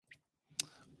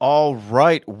All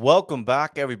right, welcome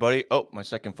back, everybody. Oh, my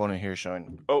second phone in here is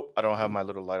showing. Oh, I don't have my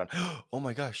little light on. Oh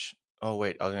my gosh. Oh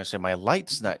wait, I was gonna say my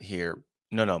light's not here.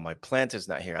 No, my plant is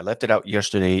not here. I left it out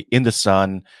yesterday in the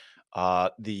sun.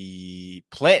 The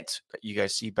plant that you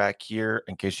guys see back here,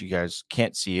 in case you guys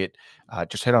can't see it,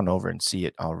 just head on over and see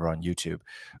it over on YouTube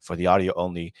for the audio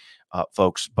only,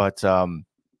 folks. But I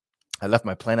left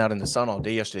my plant out in the sun all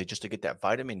day yesterday just to get that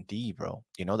vitamin D, bro.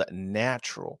 You know, that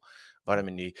natural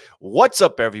vitamin D. What's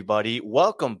up, everybody?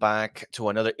 Welcome back to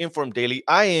another Inform Daily.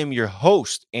 I am your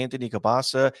host, Anthony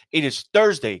Cabasa. It is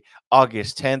Thursday,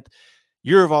 August 10th,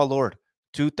 year of our Lord,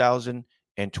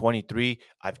 2023.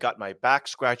 I've got my back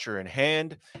scratcher in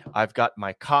hand. I've got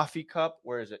my coffee cup.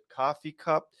 Where is it? Coffee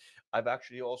cup. I've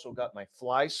actually also got my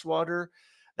fly swatter.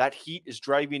 That heat is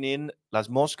driving in las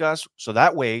moscas. So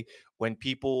that way, when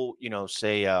people,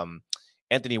 say,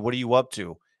 Anthony, what are you up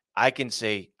to? I can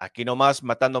say, aquí nomás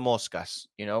matando moscas,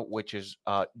 which is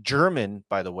German,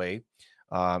 by the way,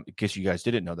 in case you guys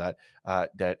didn't know that,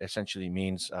 that essentially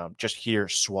means just here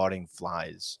swatting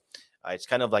flies. It's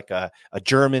kind of like a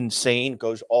German saying,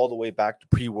 goes all the way back to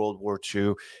pre-World War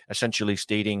II, essentially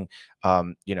stating,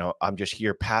 I'm just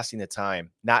here passing the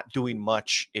time, not doing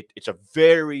much. It's a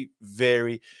very,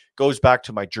 very, goes back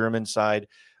to my German side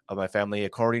of my family.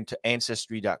 According to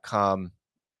Ancestry.com,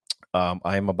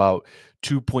 I am about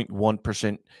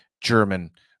 2.1% German.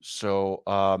 So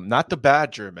not the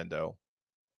bad German, though.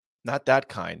 Not that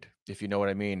kind, if you know what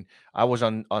I mean. I was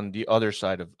on the other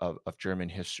side of German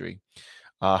history.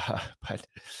 But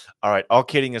all right, all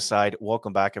kidding aside,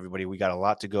 welcome back, everybody. We got a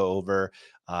lot to go over.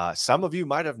 Some of you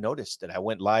might have noticed that I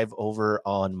went live over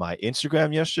on my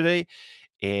Instagram yesterday,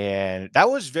 and that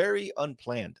was very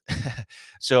unplanned.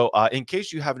 So, in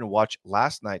case you haven't watched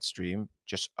last night's stream,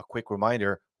 just a quick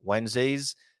reminder: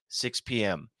 Wednesdays, 6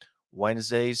 p.m.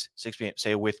 Wednesdays, 6 p.m.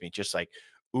 Say it with me, just like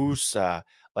USA.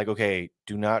 Like, okay,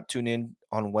 do not tune in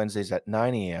on Wednesdays at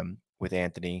 9 a.m. with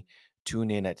Anthony.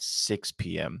 Tune in at 6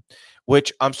 p.m.,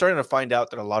 which I'm starting to find out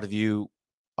that a lot of you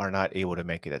are not able to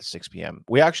make it at 6 p.m.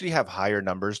 We actually have higher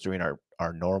numbers during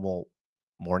our normal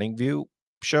morning view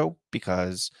show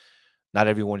because not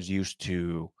everyone's used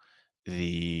to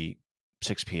the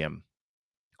 6 p.m.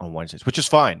 on Wednesdays, which is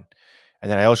fine.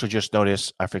 And then I also just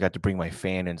noticed I forgot to bring my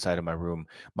fan inside of my room.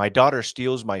 My daughter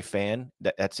steals my fan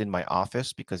that's in my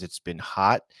office because it's been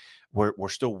hot. We're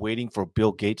still waiting for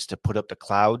Bill Gates to put up the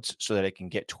clouds so that it can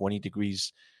get 20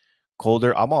 degrees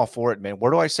colder. I'm all for it, man.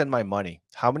 Where do I send my money?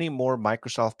 How many more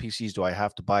Microsoft PCs do I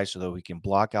have to buy so that we can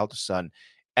block out the sun?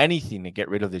 Anything to get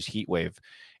rid of this heat wave.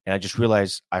 And I just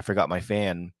realized I forgot my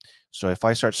fan. So if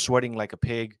I start sweating like a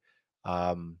pig,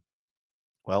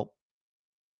 well,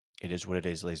 it is what it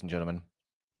is, ladies and gentlemen.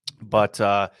 But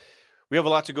we have a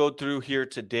lot to go through here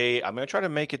today. I'm going to try to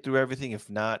make it through everything. If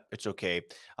not, it's okay.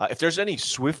 If there's any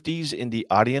Swifties in the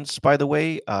audience, by the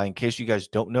way, in case you guys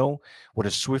don't know what a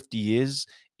Swiftie is,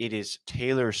 it is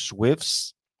Taylor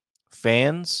Swift's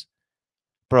fans.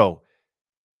 Bro,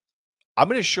 I'm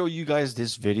going to show you guys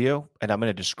this video and I'm going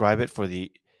to describe it for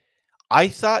the. I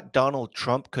thought Donald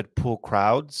Trump could pull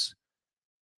crowds.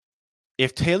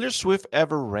 If Taylor Swift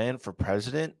ever ran for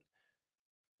president,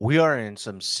 we are in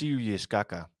some serious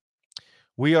caca.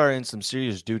 We are in some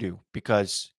serious doo-doo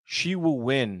because she will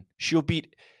win. She'll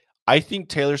beat. I think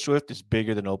Taylor Swift is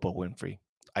bigger than Oprah Winfrey.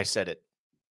 I said it.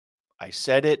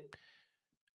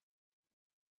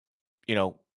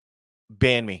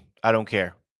 Ban me. I don't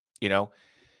care.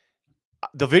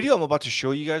 The video I'm about to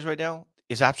show you guys right now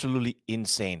is absolutely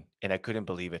insane, and I couldn't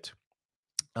believe it.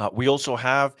 We also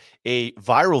have a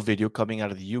viral video coming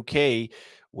out of the UK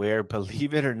where,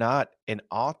 believe it or not, an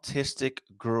autistic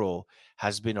girl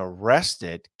has been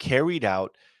arrested, carried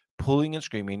out, pulling and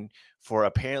screaming for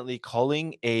apparently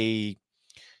calling a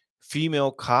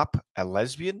female cop a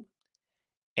lesbian.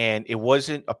 And it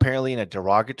wasn't apparently in a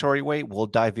derogatory way. We'll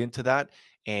dive into that.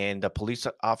 And the police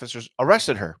officers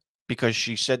arrested her because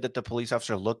she said that the police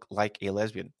officer looked like a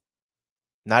lesbian.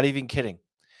 Not even kidding.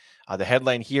 The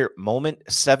headline here: moment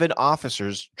 7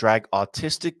 officers drag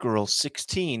autistic girl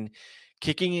 16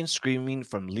 kicking and screaming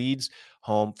from Leeds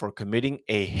home for committing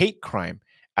a hate crime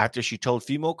after she told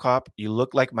female cop, "You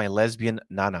look like my lesbian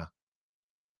nana."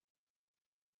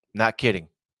 Not kidding.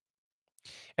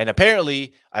 And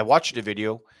apparently, I watched the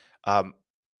video.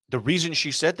 The reason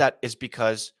she said that is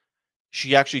because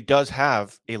she actually does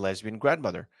have a lesbian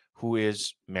grandmother who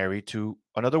is married to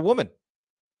another woman.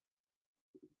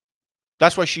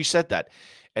 That's why she said that.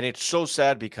 And it's so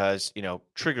sad because,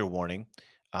 trigger warning.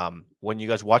 When you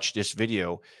guys watch this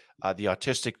video, the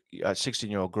autistic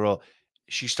 16-year-old girl,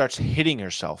 she starts hitting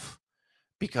herself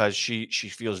because she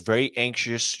feels very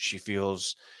anxious. She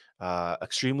feels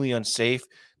extremely unsafe.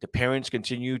 The parents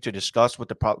continue to discuss with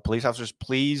the police officers,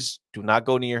 please do not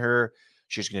go near her.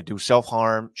 She's going to do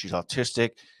self-harm. She's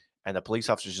autistic. And the police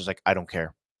officer's just like, I don't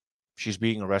care. She's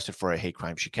being arrested for a hate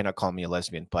crime. She cannot call me a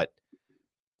lesbian. But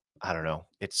I don't know.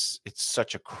 It's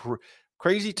such a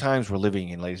crazy times we're living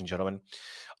in, ladies and gentlemen.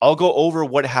 I'll go over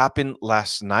what happened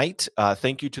last night.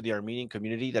 Thank you to the Armenian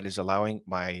community that is allowing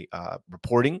my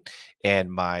reporting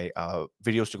and my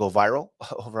videos to go viral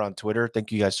over on Twitter.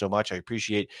 Thank you guys so much. I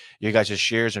appreciate you guys'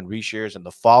 shares and reshares and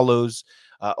the follows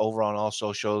over on all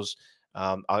socials.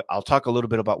 I'll talk a little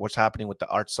bit about what's happening with the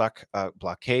Artsakh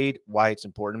blockade, why it's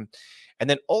important. And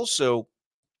then also,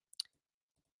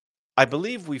 I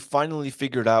believe we finally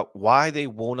figured out why they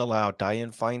won't allow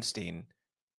Dianne Feinstein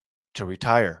to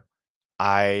retire.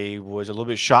 I was a little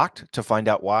bit shocked to find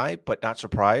out why, but not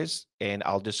surprised. And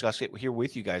I'll discuss it here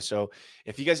with you guys. So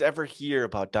if you guys ever hear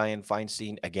about Dianne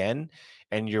Feinstein again,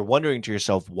 and you're wondering to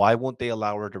yourself, why won't they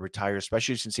allow her to retire,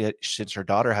 especially since her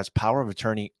daughter has power of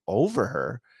attorney over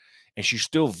her and she's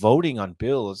still voting on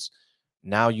bills,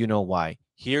 now you know why.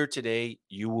 Here today,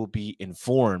 you will be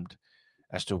informed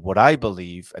as to what I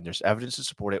believe, and there's evidence to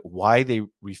support it, why they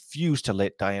refuse to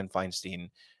let Dianne Feinstein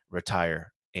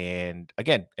retire. And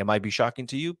again, it might be shocking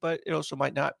to you, but it also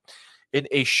might not. In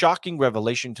a shocking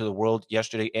revelation to the world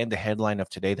yesterday and the headline of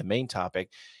today, the main topic,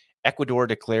 Ecuador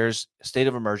declares state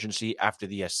of emergency after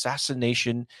the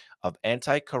assassination of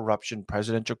anti-corruption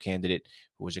presidential candidate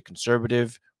who was a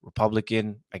conservative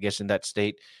Republican, I guess, in that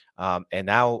state. And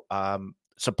now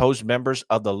supposed members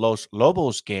of the Los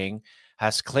Lobos gang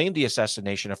has claimed the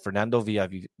assassination of Fernando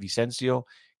Villavicencio,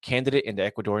 candidate in the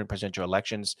Ecuadorian presidential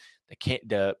elections.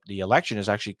 The election is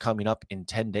actually coming up in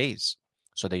 10 days.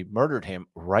 So they murdered him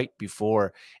right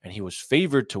before, and he was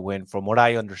favored to win, from what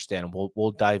I understand.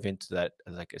 We'll dive into that,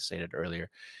 like I stated earlier.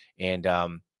 And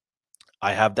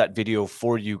I have that video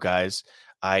for you guys.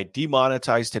 I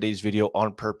demonetized today's video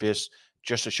on purpose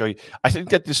just to show you. I think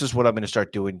that this is what I'm going to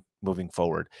start doing moving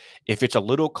forward. If it's a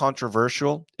little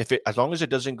controversial, as long as it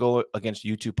doesn't go against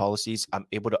YouTube policies, I'm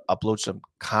able to upload some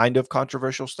kind of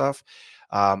controversial stuff.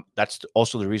 That's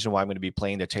also the reason why I'm going to be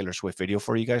playing the Taylor Swift video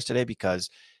for you guys today, because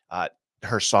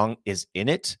her song is in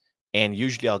it. And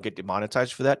usually I'll get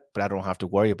demonetized for that, but I don't have to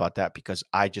worry about that because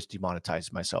I just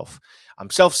demonetized myself.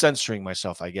 I'm self-censoring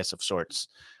myself, I guess, of sorts,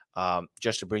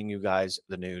 just to bring you guys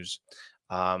the news.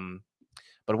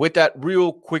 But with that,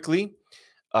 real quickly,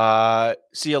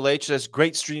 CLH says,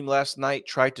 great stream last night.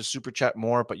 Tried to super chat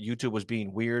more, but YouTube was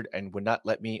being weird and would not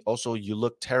let me. Also, you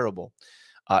look terrible.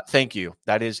 Thank you.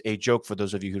 That is a joke for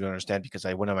those of you who don't understand, because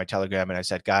I went on my Telegram and I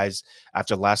said, guys,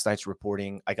 after last night's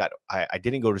reporting, I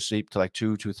didn't go to sleep till like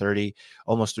 2:30,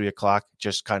 almost 3 o'clock,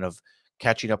 just kind of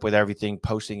catching up with everything,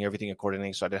 posting everything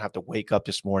accordingly. So I didn't have to wake up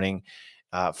this morning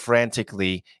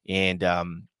frantically and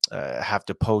have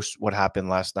to post what happened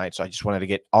last night. So I just wanted to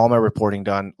get all my reporting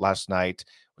done last night.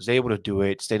 Was able to do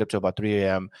it, stayed up till about 3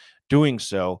 a.m. doing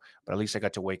so, but at least I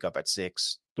got to wake up at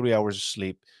 6, 3 hours of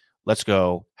sleep. Let's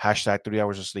go. Hashtag 3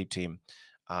 hours of sleep team.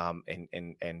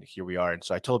 And here we are. And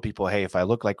so I told people, hey, if I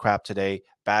look like crap today,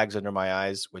 bags under my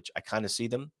eyes, which I kind of see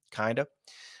them, kind of.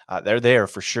 They're there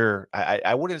for sure.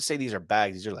 I wouldn't say these are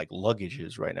bags. These are like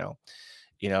luggages right now,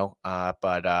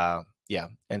 but yeah.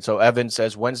 And so Evan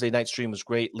says, Wednesday night stream was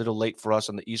great. Little late for us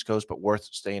on the East Coast, but worth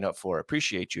staying up for.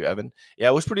 Appreciate you, Evan. Yeah,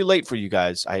 it was pretty late for you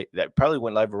guys. That probably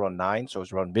went live around 9, so it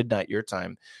was around midnight your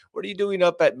time. What are you doing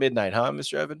up at midnight, huh,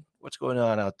 Mr. Evan? What's going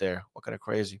on out there? What kind of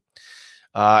crazy?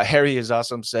 Harry is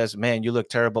awesome. Says, man, you look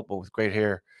terrible, but with great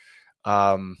hair.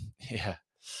 Yeah.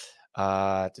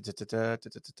 All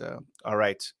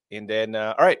right. And then,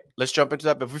 all right, let's jump into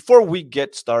that. But before we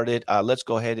get started, let's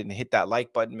go ahead and hit that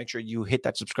like button. Make sure you hit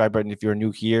that subscribe button if you're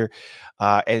new here.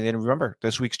 And then remember,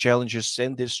 this week's challenge is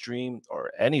send this stream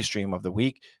or any stream of the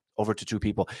week over to 2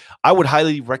 people. I would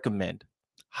highly recommend,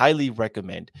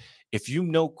 if you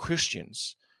know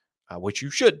Christians, which you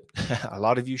should, a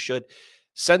lot of you should,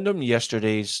 send them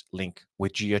yesterday's link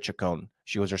with Gia Chacon.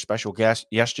 She was our special guest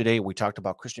yesterday. We talked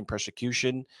about Christian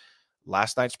persecution.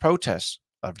 Last night's protests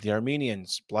of the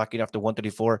Armenians blocking off the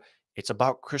 134. It's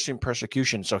about Christian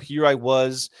persecution. So here I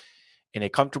was in a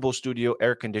comfortable studio,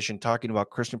 air conditioned, talking about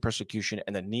Christian persecution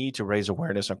and the need to raise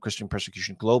awareness on Christian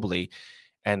persecution globally.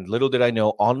 And little did I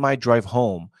know, on my drive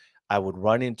home, I would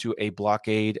run into a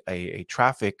blockade, a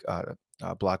traffic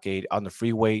blockade on the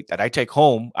freeway that I take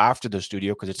home after the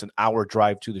studio, because it's an hour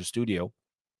drive to the studio.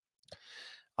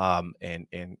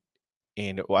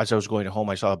 And as I was going home,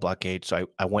 I saw a blockade. So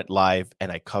I went live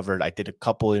and I did a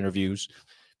couple interviews.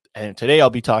 And today I'll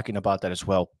be talking about that as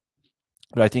well.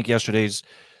 But I think yesterday's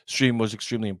stream was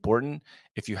extremely important.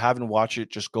 If you haven't watched it,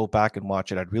 just go back and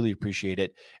watch it. I'd really appreciate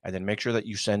it. And then make sure that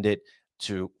you send it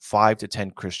to 5 to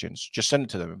 10 Christians. Just send it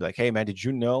to them and be like, hey, man, did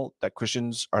you know that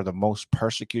Christians are the most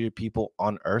persecuted people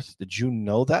on earth? Did you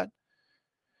know that?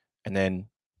 And then,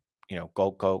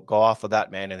 go off of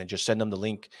that, man, and then just send them the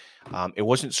link. It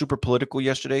wasn't super political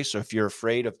yesterday, so if you're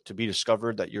afraid of to be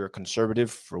discovered that you're a conservative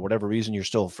for whatever reason, you're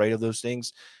still afraid of those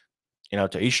things,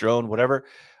 to each your own, whatever.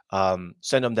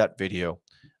 Send them that video.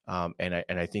 And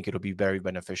I think it'll be very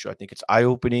beneficial. I think it's eye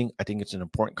opening. I think it's an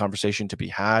important conversation to be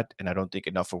had, and I don't think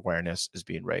enough awareness is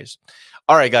being raised.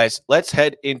 All right, guys, let's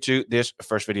head into this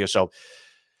first video. So,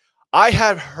 I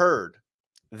have heard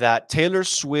that Taylor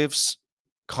Swift's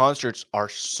concerts are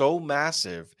so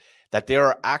massive that they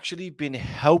are actually been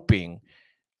helping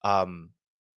um,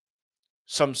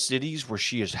 some cities where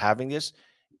she is having this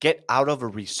get out of a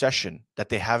recession that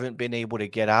they haven't been able to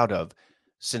get out of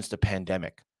since the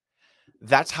pandemic.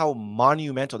 That's how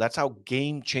monumental, that's how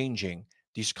game changing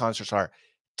these concerts are.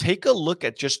 Take a look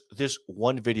at just this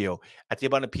one video at the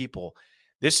amount of people.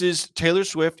 This is Taylor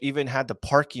Swift even had the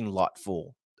parking lot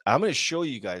full. I'm going to show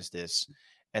you guys this,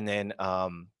 and then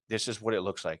this is what it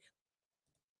looks like.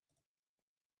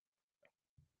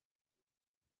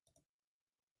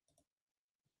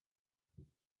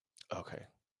 Okay,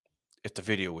 if the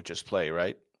video would just play,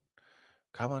 right?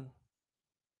 Come on,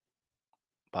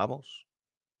 vamos,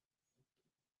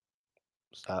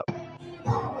 stop.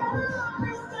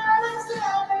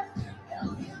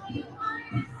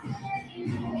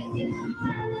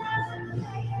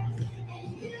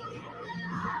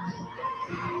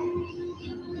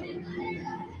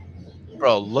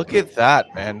 Bro, look at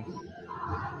that, man.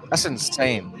 That's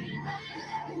insane.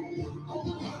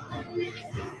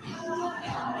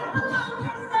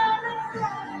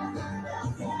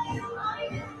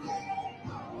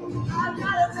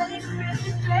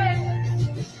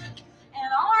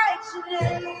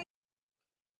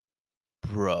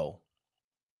 Bro,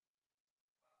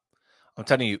 I'm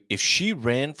telling you, if she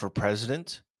ran for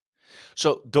president,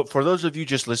 so for those of you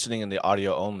just listening in the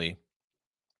audio only,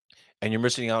 and you're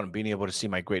missing out on being able to see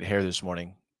my great hair this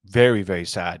morning, very, very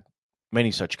sad.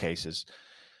 Many such cases.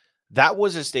 That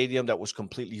was a stadium that was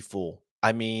completely full.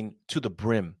 I mean, to the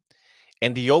brim.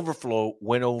 And the overflow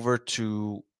went over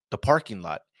to the parking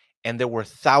lot, and there were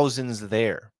thousands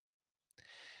there.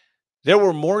 There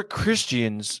were more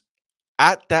Christians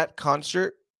at that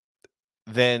concert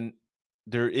than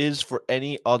there is for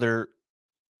any other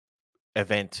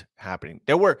event happening.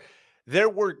 There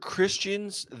were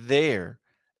Christians there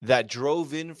that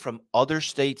drove in from other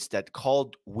states that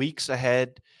called weeks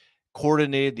ahead,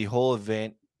 coordinated the whole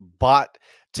event, bought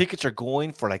tickets are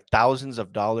going for like thousands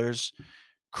of dollars.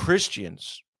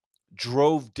 Christians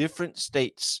drove different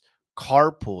states,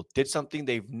 carpool, did something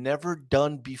they've never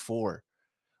done before,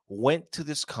 went to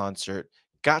this concert,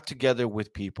 got together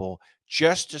with people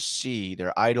just to see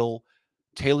their idol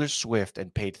Taylor Swift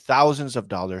and paid thousands of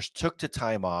dollars, took the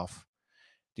time off.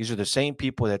 These are the same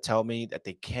people that tell me that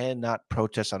they cannot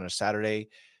protest on a Saturday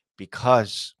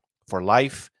because for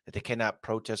life, that they cannot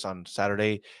protest on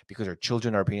Saturday because their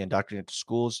children are being indoctrinated to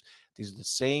schools. These are the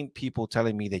same people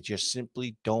telling me they just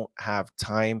simply don't have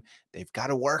time. They've got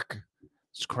to work.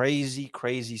 It's crazy,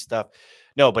 crazy stuff.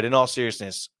 No, but in all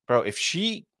seriousness, bro, if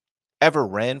she ever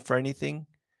ran for anything,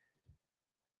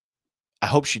 I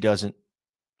hope she doesn't.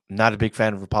 I'm not a big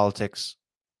fan of her politics.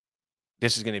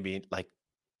 This is going to be like,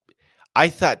 I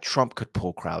thought Trump could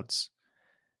pull crowds.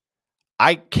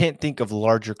 I can't think of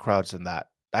larger crowds than that.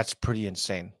 That's pretty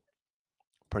insane.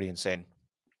 Pretty insane.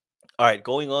 All right,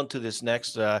 going on to this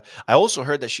next. I also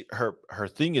heard that her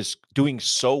thing is doing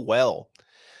so well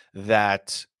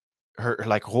that her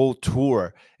like whole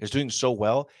tour is doing so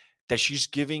well that she's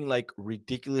giving like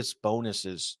ridiculous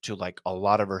bonuses to like a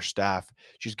lot of her staff.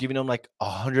 She's giving them like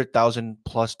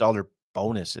 $100,000+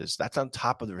 bonuses. That's on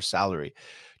top of their salary,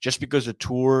 just because the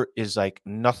tour is like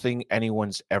nothing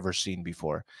anyone's ever seen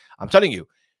before. I'm telling you,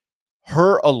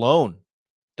 her alone,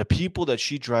 the people that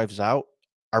she drives out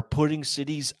are putting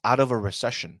cities out of a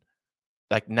recession.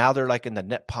 Like now they're like in the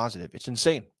net positive. It's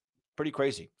insane. Pretty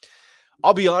crazy.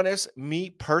 I'll be honest, me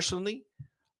personally,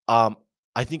 um,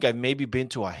 I think I've maybe been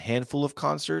to a handful of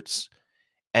concerts,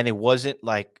 and it wasn't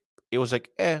like it was like,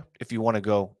 if you want to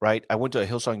go, right? I went to a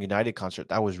Hillsong United concert.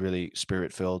 That was really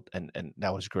spirit filled, and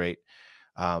that was great.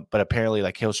 But apparently,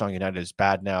 like Hillsong United is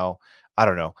bad now. I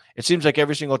don't know. It seems like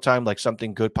every single time like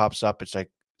something good pops up, it's like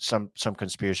some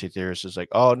conspiracy theorist is like,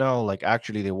 oh no, like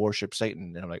actually they worship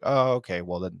Satan, and I'm like, oh okay,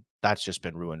 well then that's just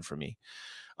been ruined for me.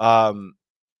 Um,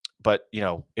 but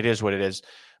it is what it is.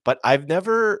 But I've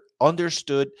never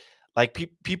understood like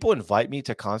people invite me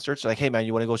to concerts like, hey man,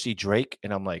 you want to go see Drake?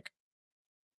 And I'm like,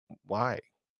 Why?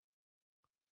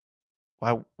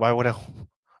 Why would I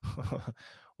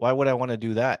why would I want to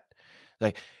do that?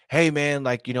 Like, hey man,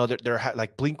 like they're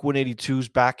like Blink 182's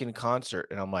back in concert,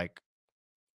 and I'm like,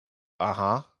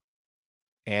 uh-huh.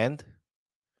 And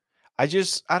I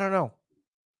don't know.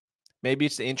 Maybe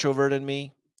it's the introvert in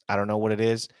me. I don't know what it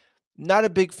is. Not a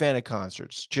big fan of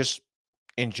concerts, just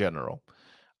in general.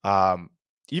 Um,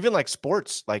 Even like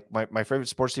sports, like my favorite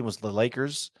sports team was the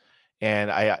Lakers. And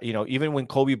even when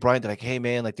Kobe Bryant, they're like, hey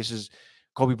man, like this is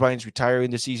Kobe Bryant's retiring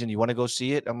this season. You want to go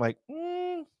see it? I'm like,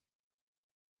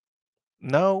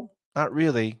 no, not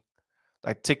really.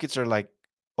 Like tickets are like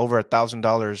over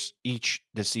 $1,000 each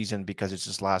this season because it's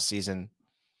his last season.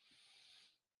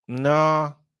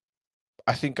 No,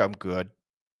 I think I'm good.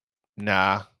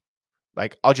 Nah,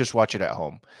 like I'll just watch it at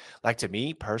home. Like to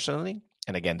me personally,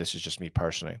 and again, this is just me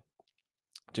personally.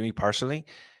 To me personally,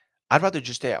 I'd rather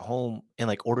just stay at home and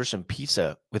like order some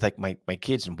pizza with like my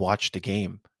kids and watch the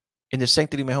game in the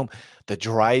sanctity of my home. The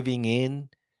driving in,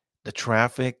 the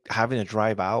traffic, having to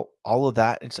drive out, all of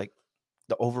that. It's like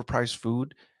the overpriced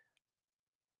food.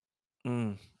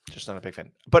 Mm, just not a big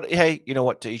fan. But hey, you know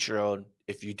what? To each your own.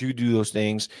 If you do those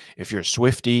things, if you're a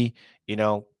Swiftie,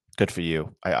 good for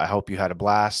you. I hope you had a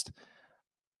blast.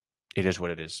 It is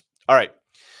what it is. All right.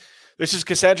 This is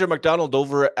Cassandra McDonald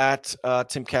over at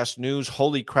Timcast News.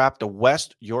 Holy crap. The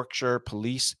West Yorkshire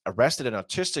police arrested an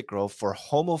autistic girl for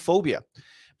homophobia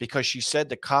because she said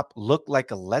the cop looked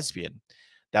like a lesbian.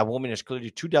 That woman is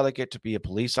clearly too delicate to be a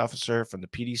police officer. From the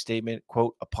PD statement,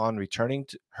 quote, upon returning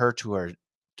her to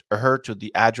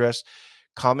the address,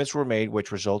 comments were made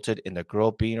which resulted in the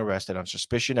girl being arrested on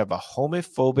suspicion of a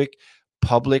homophobic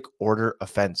public order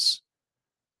offense.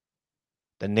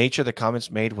 The nature of the comments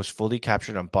made was fully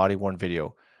captured on body-worn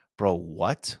video. Bro,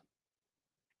 what?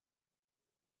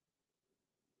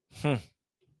 And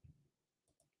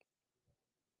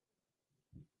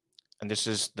this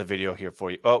is the video here for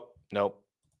you. Oh, nope.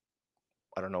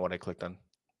 I don't know what I clicked on.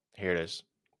 Here it is.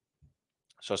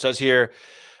 So it says here,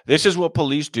 this is what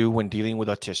police do when dealing with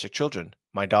autistic children.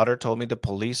 My daughter told me the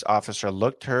police officer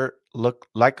looked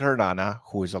like her nana,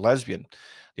 who is a lesbian.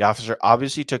 The officer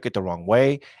obviously took it the wrong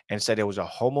way and said it was a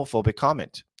homophobic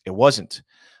comment. It wasn't.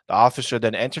 The officer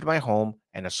then entered my home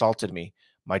and assaulted me.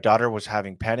 My daughter was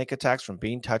having panic attacks from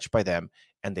being touched by them,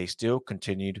 and they still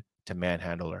continued to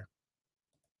manhandle her.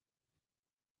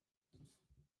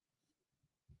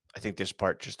 I think this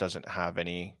part just doesn't have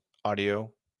any audio.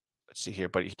 Let's see here,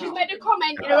 but she's made a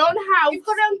comment in her own house. You've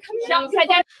got it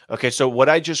on. Okay, so what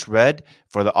I just read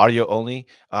for the audio only,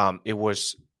 it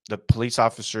was the police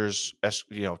officers,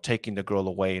 taking the girl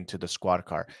away into the squad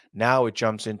car. Now it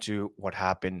jumps into what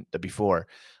happened before.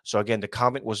 So again, the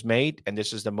comment was made, and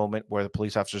this is the moment where the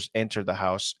police officers enter the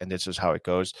house, and this is how it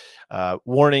goes.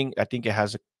 Warning, I think it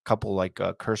has a couple like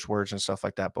curse words and stuff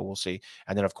like that, but we'll see.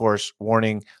 And then, of course,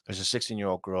 warning, there's a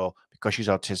 16-year-old girl, because she's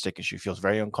autistic and she feels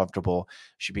very uncomfortable,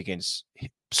 she begins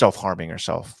self-harming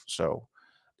herself. So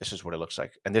this is what it looks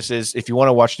like. And this is, if you want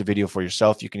to watch the video for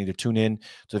yourself, you can either tune in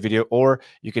to the video or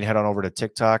you can head on over to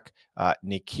TikTok,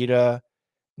 Nikita's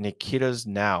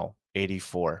Now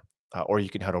 84, or you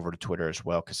can head over to Twitter as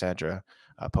well. Cassandra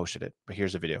posted it, but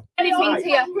here's the video. Anything to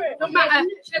you, don't matter.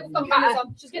 Don't matter.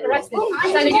 She's getting arrested.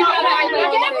 She's getting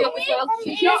arrested.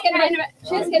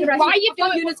 Why are you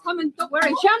doing? Units coming. Don't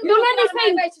worry. She hasn't done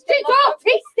anything. She's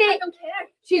autistic. I don't care.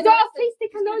 She's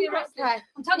autistic. I know you're arrested.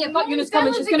 I'm telling you, I've got units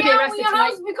coming. She's going to be arrested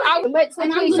tonight. And wait till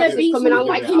the police officers coming on.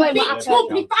 Like, why we got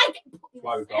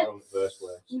her in the first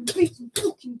place.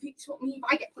 Fucking bitch, what me if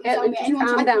I get put on me.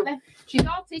 Calm down. She's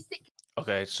autistic.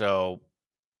 Okay, so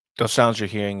those sounds you're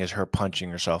hearing is her punching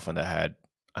herself in the head,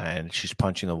 and she's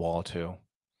punching the wall too.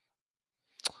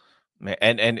 Man,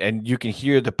 and you can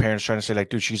hear the parents trying to say, like,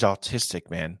 dude, she's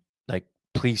autistic, man. Like,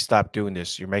 please stop doing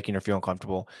this. You're making her feel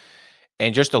uncomfortable.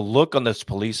 And just the look on this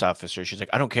police officer, she's like,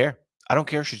 I don't care. I don't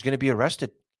care. She's gonna be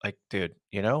arrested. Like, dude,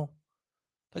 look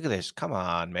at this. Come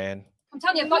on, man. I'm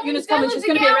telling you, I've got units coming. She's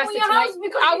going to be arrested tonight.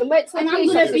 And wait till the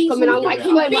police officers coming on. Like,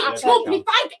 why we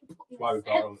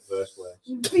got her in the first place.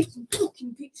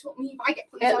 Fucking bitch, what me if I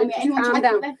get put on me. Calm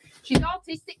down. She's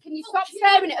autistic. Can you stop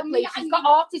staring at her, please? She's got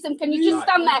autism. Can you just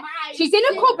stand there? She's in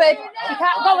a cupboard. She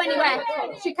can't go anywhere.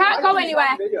 She can't go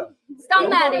anywhere.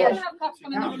 Stand there, dear. They're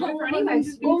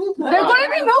going to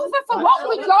remove her for what?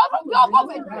 With your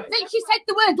woman. I think she said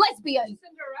the word lesbian.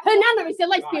 Her nana is a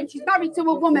lesbian. She's married to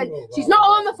a woman. She's not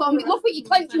homophobic. Look what you're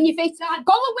clenching your fist.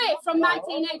 Go away from my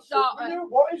teenage daughter.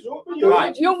 What is up with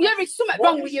you? There is something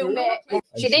wrong with you, mate.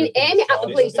 She didn't aim it at the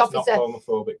police officer.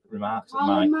 Homophobic remarks.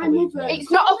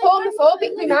 It's not a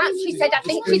homophobic remark. She said, I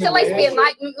think she's a lesbian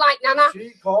like Nana.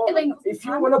 If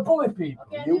you want to bully people,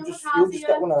 you'll just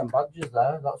get one of them badges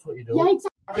there. That's what you do.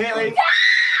 Yeah, exactly.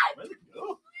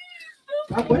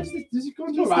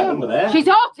 She's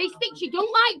autistic. She don't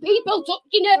like people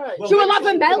touching her. She will have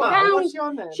a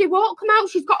meltdown. She won't come out.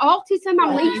 She's got autism.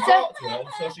 I'm Lisa.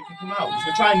 So she can come out.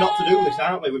 We're trying not to do this,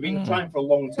 aren't we? We've been trying for a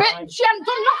long time. But she hasn't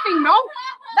done nothing, no.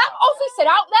 That officer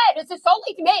out there has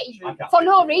assaulted me for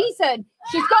no reason.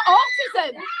 She's got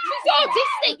autism. She's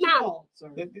autistic, man.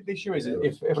 The issue is,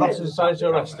 if an officer decides to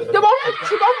arrest her, she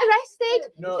wasn't arrested.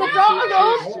 They brought her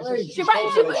home.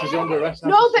 She's under arrest.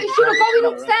 No, but she was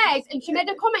going upstairs and she made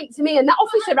a comment to me, and that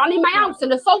officer ran in my house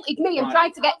and assaulted me and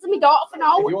tried to get to my daughter for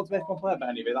now. If you want to make a complaint about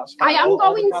any of it, that's fine. I am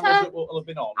going to.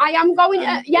 I am going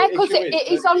to. Yeah, because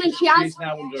it is on, and she has.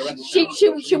 Now under arrest. She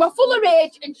was full of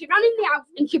rage and she ran in the house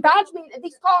and she barged me into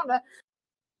this corner.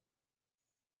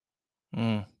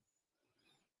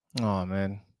 Oh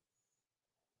man.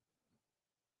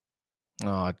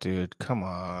 Oh dude, come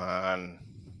on.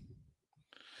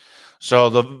 So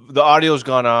the audio's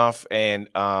gone off, and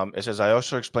it says, I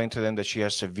also explained to them that she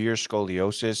has severe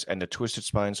scoliosis and a twisted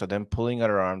spine, so them pulling at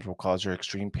her arms will cause her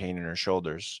extreme pain in her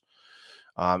shoulders.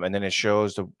 And then it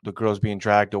shows the girl's being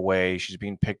dragged away. She's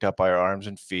being picked up by her arms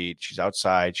and feet. She's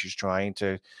outside. She's trying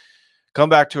to come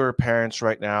back to her parents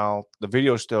right now. The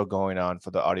video is still going on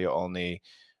for the audio only.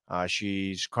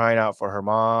 She's crying out for her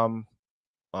mom.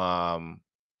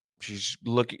 She's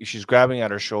grabbing at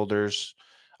her shoulders.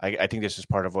 I think this is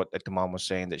part of what the mom was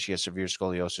saying, that she has severe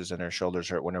scoliosis and her shoulders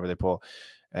hurt whenever they pull.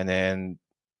 And then,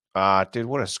 dude,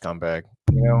 what a scumbag,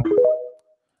 you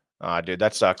know? Dude,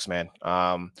 that sucks, man.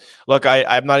 Look,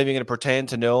 I'm not even going to pretend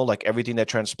to know like everything that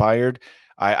transpired.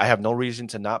 I have no reason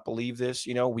to not believe this.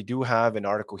 You know, we do have an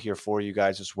article here for you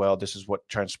guys as well. This is what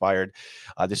transpired.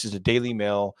 This is the Daily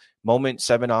Mail. Moment: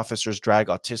 7 officers drag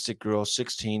autistic girl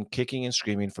 16 kicking and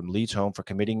screaming from Leeds home for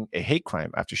committing a hate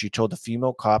crime after she told the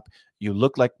female cop, "You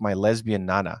look like my lesbian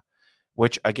nana."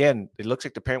 Which, again, it looks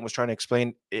like the parent was trying to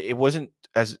explain it wasn't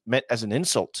meant as an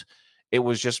insult. It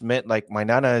was just meant like, my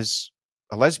nana is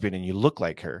a lesbian and you look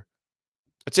like her.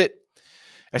 That's it.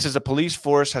 It says the police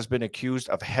force has been accused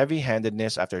of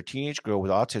heavy-handedness after a teenage girl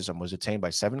with autism was detained by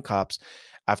 7 cops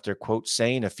after, quote,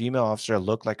 saying a female officer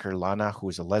looked like her Lana, who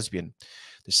is a lesbian.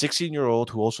 The 16-year-old,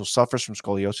 who also suffers from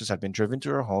scoliosis, had been driven to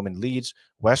her home in Leeds,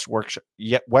 West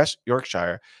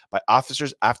Yorkshire, by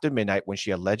officers after midnight when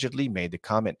she allegedly made the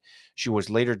comment. She was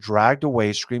later dragged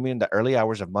away, screaming in the early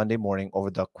hours of Monday morning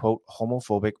over the, quote,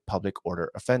 homophobic public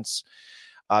order offense.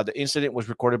 The incident was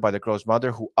recorded by the girl's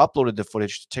mother, who uploaded the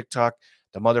footage to TikTok.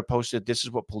 The mother posted, "This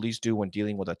is what police do when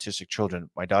dealing with autistic children.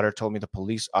 My daughter told me the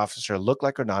police officer looked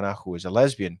like her nana, who is a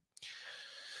lesbian."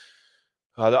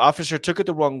 The officer took it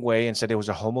the wrong way and said it was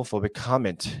a homophobic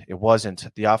comment. It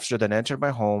wasn't. The officer then entered my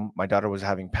home. My daughter was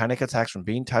having panic attacks from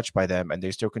being touched by them, and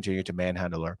they still continued to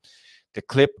manhandle her. The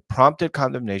clip prompted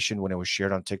condemnation when it was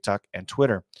shared on TikTok and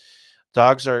Twitter.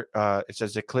 Dogs are, it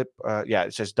says the clip,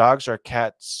 it says dogs are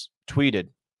cats tweeted.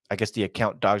 I guess the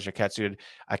account Dogs Are Cats tweeted,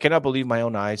 "I cannot believe my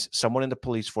own eyes. Someone in the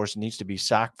police force needs to be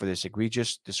sacked for this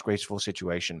egregious, disgraceful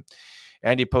situation."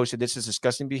 And he posted, "This is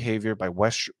disgusting behavior by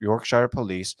West Yorkshire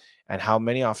police and how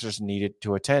many officers needed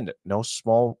to attend. No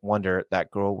small wonder that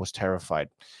girl was terrified."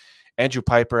 Andrew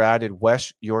Piper added,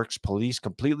 "West York's police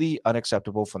completely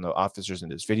unacceptable from the officers in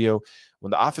this video.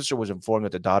 When the officer was informed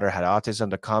that the daughter had autism,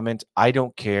 the comment, 'I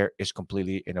don't care,' is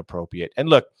completely inappropriate." And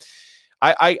look,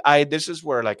 I this is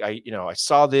where like I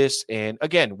saw this, and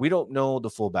again, we don't know the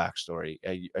full backstory.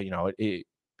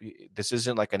 This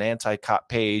isn't like an anti-cop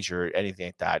page or anything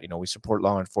like that. We support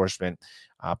law enforcement,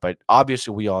 but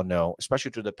obviously we all know,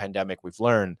 especially through the pandemic, we've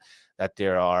learned that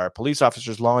there are police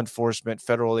officers, law enforcement,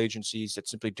 federal agencies that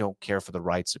simply don't care for the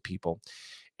rights of people.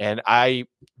 And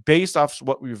based off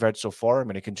what we've read so far, I'm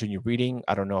going to continue reading.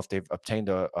 I don't know if they've obtained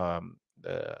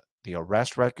the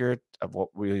arrest record of what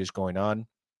really is going on.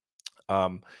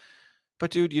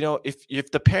 But dude,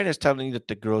 if the parent is telling you that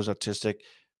the girl's autistic,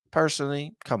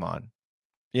 personally, come on,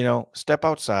 step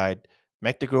outside,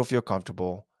 make the girl feel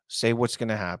comfortable, say what's going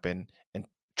to happen, and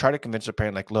try to convince the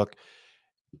parent, like, look,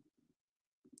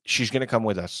 she's going to come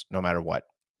with us no matter what.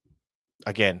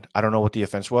 Again, I don't know what the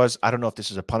offense was. I don't know if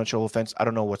this is a punishable offense. I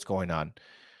don't know what's going on.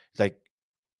 Like,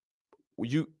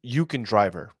 you can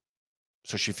drive her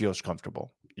so she feels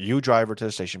comfortable. You drive her to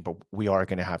the station, but we are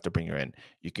going to have to bring her in.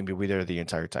 You can be with her the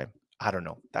entire time. I don't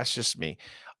know. That's just me.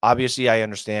 Obviously, I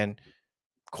understand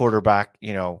quarterback,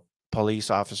 police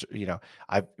officer,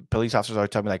 police officers are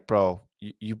telling me like, bro,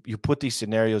 you put these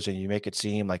scenarios and you make it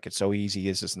seem like it's so easy,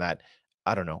 this and that.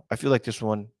 I don't know. I feel like this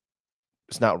one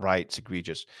is not right. It's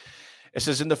egregious. It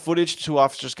says in the footage, 2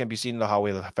 officers can be seen in the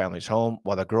hallway of the family's home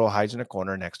while the girl hides in a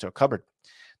corner next to a cupboard.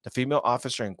 The female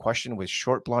officer in question with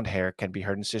short blonde hair can be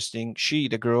heard insisting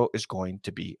the girl, is going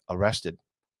to be arrested.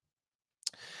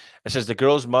 It says the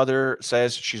girl's mother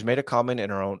says she's made a comment in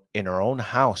her own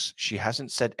house. She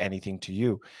hasn't said anything to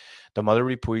you. The mother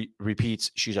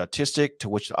repeats she's autistic, to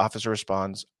which the officer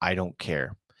responds, I don't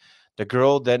care. The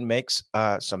girl then makes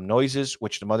some noises,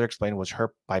 which the mother explained was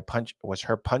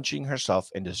her punching herself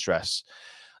in distress.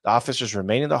 The officers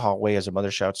remain in the hallway as the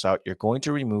mother shouts out, you're going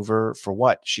to remove her for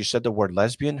what? She said the word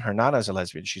lesbian. Her nana is a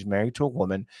lesbian. She's married to a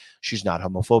woman. She's not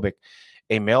homophobic.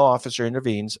 A male officer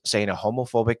intervenes, saying a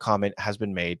homophobic comment has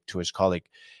been made to his colleague.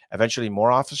 Eventually,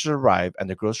 more officers arrive, and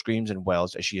the girl screams and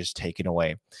wails as she is taken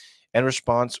away. In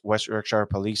response, West Yorkshire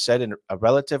Police said a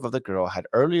relative of the girl had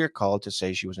earlier called to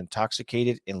say she was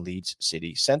intoxicated in Leeds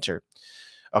city centre.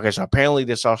 Okay, so apparently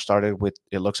this all started with,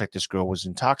 it looks like this girl was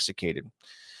intoxicated.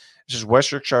 This is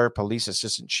West Yorkshire Police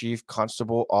Assistant Chief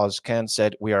Constable Oz Khan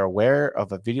said, we are aware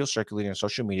of a video circulating on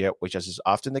social media, which, as is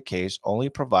often the case, only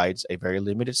provides a very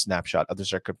limited snapshot of the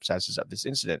circumstances of this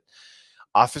incident.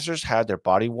 Officers had their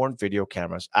body-worn video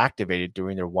cameras activated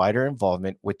during their wider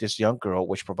involvement with this young girl,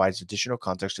 which provides additional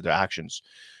context to their actions.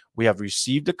 We have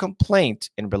received a complaint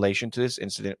in relation to this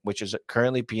incident, which is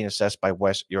currently being assessed by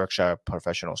West Yorkshire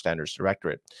Professional Standards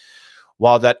Directorate.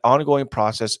 While that ongoing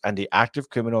process and the active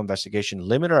criminal investigation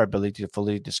limit our ability to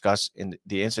fully discuss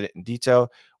the incident in detail,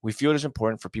 we feel it is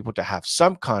important for people to have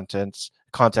some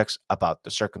context about the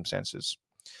circumstances.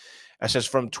 It says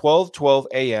from 12:12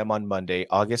 a.m. on Monday,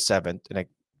 August 7th, and it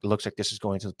looks like this is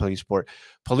going to the police report,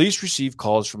 police received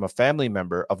calls from a family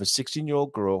member of a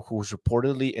 16-year-old girl who was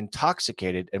reportedly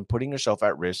intoxicated and putting herself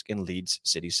at risk in Leeds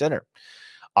city centre.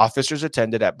 Officers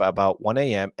attended at about 1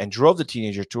 a.m. and drove the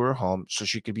teenager to her home so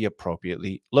she could be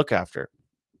appropriately looked after.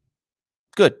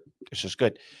 Good. This is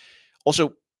good.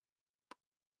 Also,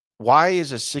 why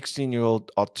is a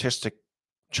 16-year-old autistic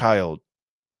child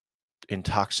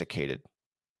intoxicated?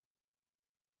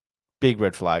 Big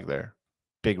red flag there.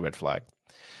 Big red flag.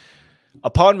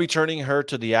 Upon returning her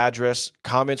to the address,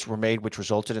 comments were made which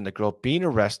resulted in the girl being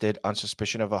arrested on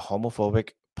suspicion of a homophobic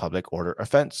public order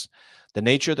offense. The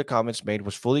nature of the comments made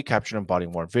was fully captured on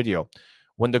body-worn video.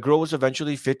 When the girl was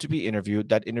eventually fit to be interviewed,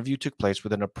 that interview took place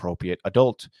with an appropriate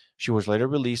adult. She was later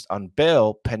released on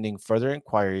bail pending further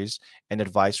inquiries and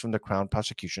advice from the Crown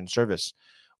Prosecution Service.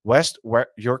 West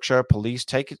Yorkshire Police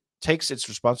takes its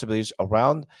responsibilities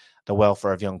around the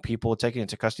welfare of young people, taking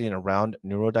into custody and around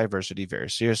neurodiversity very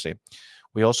seriously.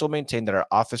 We also maintain that our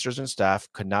officers and staff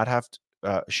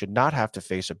should not have to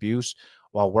face abuse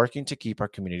while working to keep our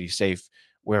community safe.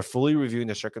 We are fully reviewing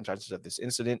the circumstances of this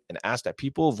incident and ask that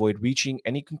people avoid reaching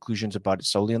any conclusions about it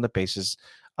solely on the basis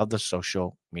of the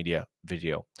social media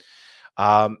video.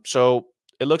 So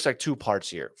it looks like 2 parts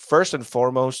here. First and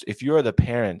foremost, if you are the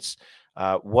parents,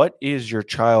 what is your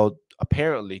child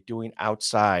apparently doing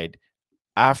outside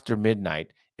after midnight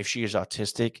if she is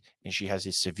autistic and she has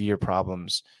these severe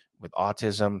problems with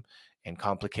autism and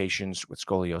complications with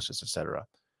scoliosis, etc.?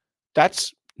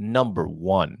 That's number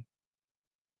one.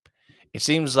 It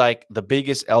seems like the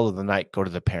biggest L of the night go to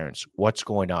the parents. What's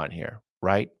going on here,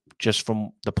 right? Just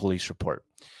from the police report.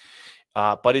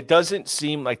 But it doesn't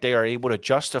seem like they are able to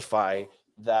justify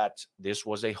that this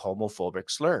was a homophobic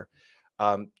slur.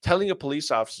 Telling a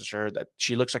police officer that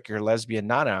she looks like your lesbian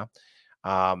nana,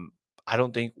 I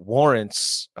don't think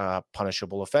warrants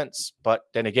punishable offense. But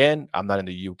then again, I'm not in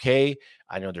the UK.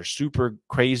 I know they're super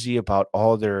crazy about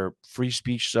all their free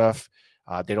speech stuff.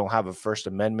 They don't have a First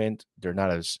Amendment. They're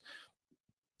not as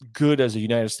good as the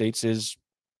United States is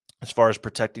as far as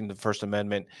protecting the First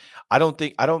Amendment. I don't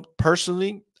think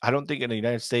in the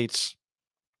United States,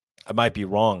 I might be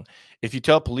wrong. If you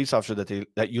tell a police officer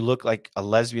that you look like a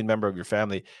lesbian member of your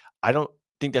family, I don't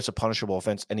think that's a punishable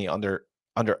offense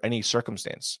under any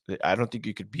circumstance. I don't think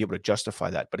you could be able to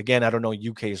justify that. But again, I don't know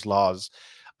UK's laws.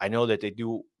 I know that they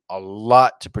do a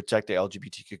lot to protect the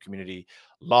LGBTQ community.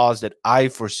 Laws that I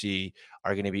foresee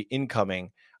are going to be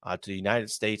incoming to the United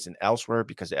States and elsewhere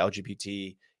because the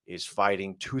LGBT is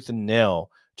fighting tooth and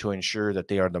nail to ensure that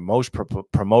they are the most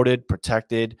promoted,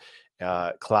 protected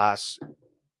class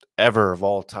ever of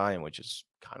all time, which is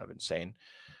kind of insane.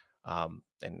 And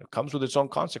it comes with its own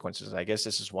consequences. I guess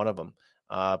this is one of them.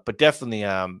 But definitely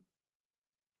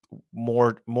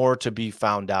more to be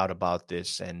found out about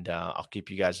this. And I'll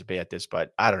keep you guys at bay at this.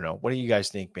 But I don't know. What do you guys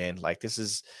think, man? Like, this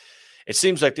is, It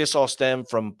seems like this all stemmed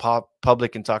from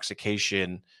public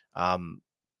intoxication. I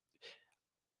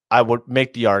would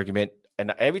make the argument,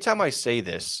 and every time I say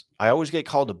this, I always get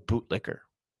called a bootlicker,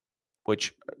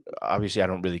 which obviously I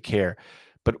don't really care.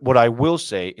 But what I will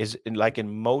say is, in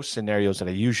most scenarios that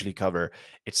I usually cover,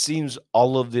 it seems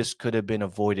all of this could have been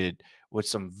avoided with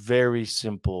some very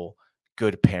simple,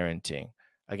 good parenting.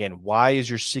 Again, why is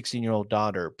your 16-year-old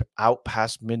daughter out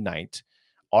past midnight,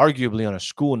 arguably on a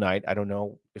school night? I don't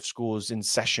know if school is in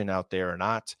session out there or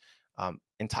not,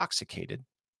 intoxicated.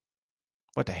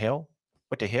 What the hell?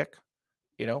 What the heck?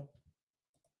 You know?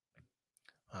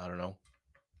 I don't know.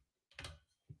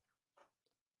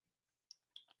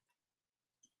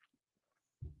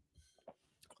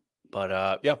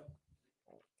 But yeah,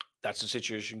 that's the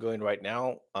situation going right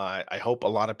now. I hope a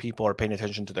lot of people are paying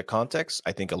attention to the context.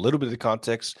 I think a little bit of the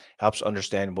context helps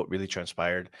understand what really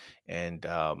transpired. And,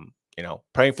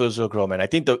 praying for this little girl, man. I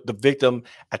think the victim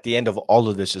at the end of all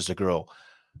of this is a girl,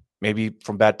 maybe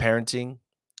from bad parenting,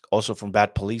 also from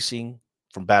bad policing,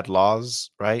 from bad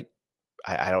laws, right?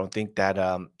 I don't think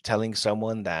that telling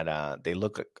someone that they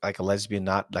look like a lesbian,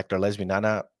 not like they're lesbian,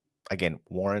 nana, again,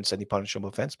 warrants any punishable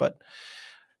offense. But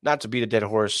not to beat a dead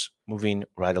horse, moving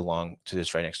right along to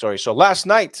this right next story. So last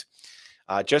night,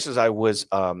 just as I was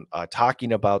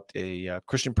talking about the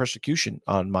Christian persecution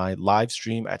on my live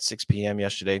stream at 6 p.m.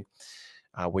 yesterday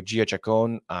with Gia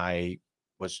Chacon, I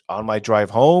was on my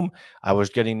drive home. I was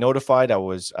getting notified. I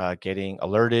was getting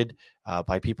alerted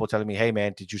by people telling me, "Hey,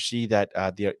 man, did you see that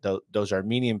those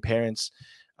Armenian parents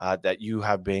that you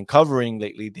have been covering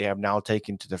lately, they have now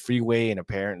taken to the freeway, and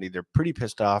apparently they're pretty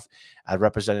pissed off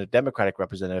at Democratic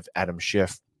Representative Adam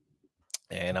Schiff."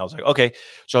 And I was like, okay.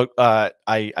 So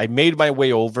I made my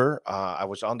way over. I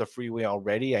was on the freeway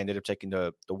already. I ended up taking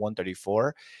the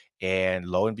 134. And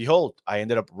lo and behold, I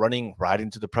ended up running right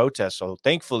into the protest. So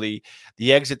thankfully,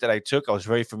 the exit that I took, I was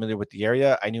very familiar with the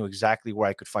area. I knew exactly where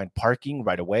I could find parking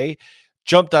right away.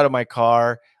 Jumped out of my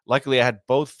car. Luckily, I had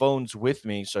both phones with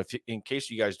me. So in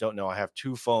case you guys don't know, I have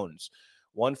two phones,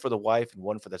 one for the wife and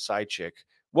one for the side chick.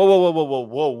 Whoa, whoa, whoa, whoa,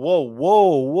 whoa, whoa,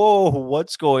 whoa, whoa!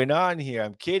 What's going on here?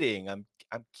 I'm kidding. I'm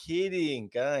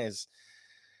kidding, guys.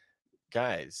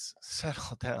 Guys,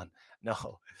 settle down.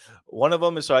 No, one of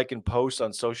them is so I can post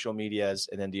on social medias,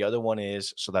 and then the other one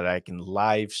is so that I can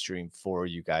live stream for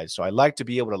you guys. So I like to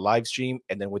be able to live stream,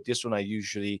 and then with this one, I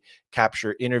usually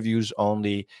capture interviews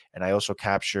only, and I also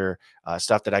capture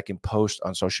stuff that I can post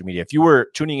on social media. If you were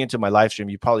tuning into my live stream,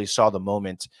 you probably saw the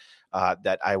moment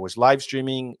that I was live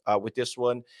streaming with this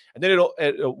one. And then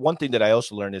one thing that I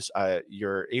also learned is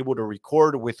you're able to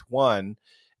record with one.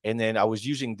 And then I was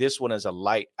using this one as a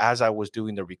light as I was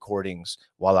doing the recordings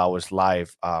while I was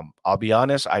live. I'll be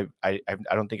honest, I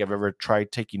don't think I've ever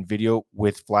tried taking video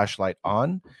with flashlight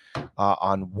on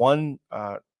one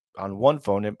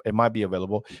phone. It might be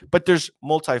available, but there's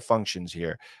multi functions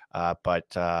here.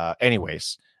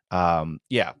 Anyways,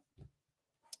 yeah.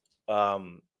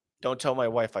 Don't tell my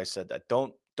wife I said that.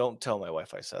 Don't tell my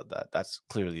wife I said that. That's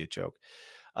clearly a joke.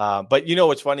 But you know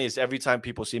what's funny is every time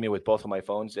people see me with both of my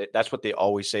phones, that's what they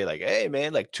always say. Like, "Hey,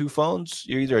 man, like two phones.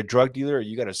 You're either a drug dealer or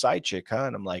you got a side chick, huh?"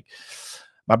 And I'm like,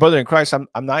 "My brother in Christ,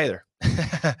 I'm neither."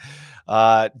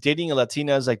 Dating a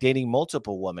Latina is like dating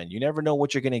multiple women. You never know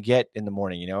what you're gonna get in the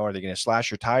morning. Are they gonna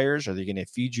slash your tires? Are they gonna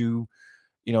feed you,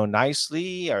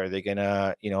 nicely? Are they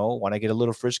gonna, want to get a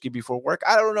little frisky before work?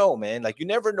 I don't know, man. Like, you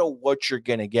never know what you're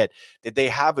gonna get. Did they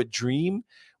have a dream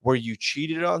where you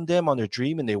cheated on them on their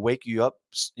dream and they wake you up,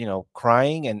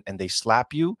 crying and they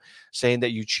slap you, saying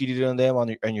that you cheated on them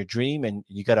on your dream and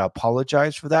you got to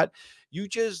apologize for that? You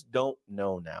just don't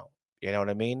know now. You know what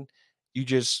I mean?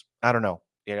 I don't know.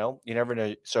 You never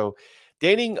know. So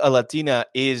dating a Latina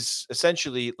is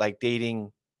essentially like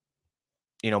dating,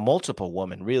 multiple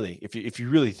women, really, if you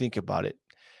really think about it.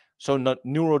 So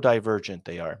neurodivergent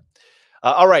they are.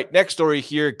 All right, next story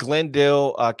here.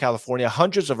 Glendale, California.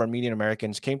 Hundreds of Armenian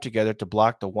Americans came together to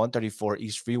block the 134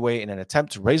 East Freeway in an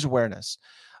attempt to raise awareness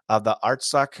of the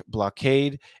Artsakh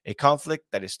blockade, a conflict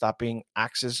that is stopping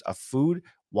access of food,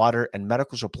 water, and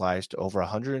medical supplies to over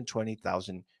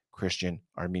 120,000 Christian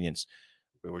Armenians.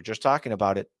 We were just talking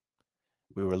about it.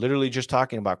 We were literally just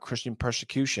talking about Christian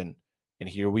persecution, and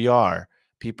here we are,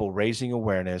 people raising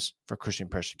awareness for Christian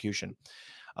persecution.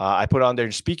 I put on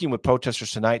there, speaking with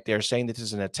protesters tonight, they're saying this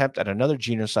is an attempt at another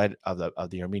genocide of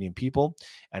the Armenian people,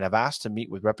 and have asked to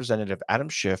meet with Representative Adam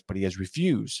Schiff, but he has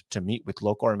refused to meet with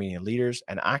local Armenian leaders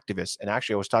and activists. And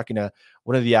actually, I was talking to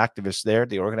one of the activists there,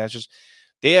 the organizers.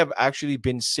 They have actually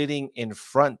been sitting in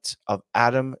front of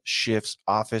Adam Schiff's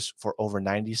office for over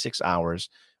 96 hours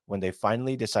when they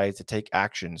finally decided to take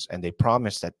actions, and they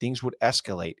promised that things would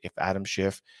escalate if Adam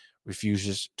Schiff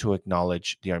refuses to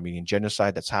acknowledge the Armenian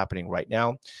genocide that's happening right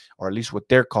now, or at least what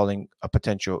they're calling a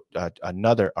potential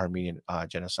another Armenian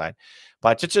genocide.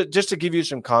 But just to give you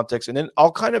some context, and then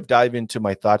I'll kind of dive into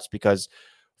my thoughts, because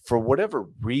for whatever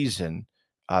reason,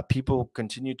 people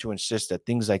continue to insist that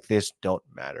things like this don't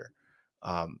matter.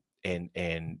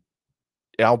 And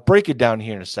I'll break it down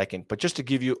here in a second, but just to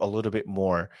give you a little bit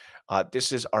more,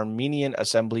 this is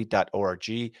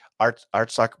armenianassembly.org,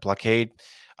 Artsakh blockade.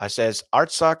 Says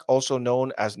Artsakh, also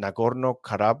known as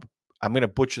Nagorno-Karabakh. I'm going to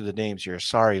butcher the names here.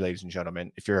 Sorry, ladies and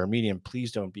gentlemen. If you're Armenian,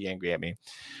 please don't be angry at me.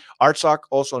 Artsakh,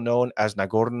 also known as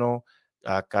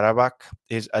Nagorno-Karabakh,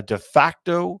 is a de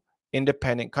facto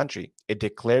independent country. It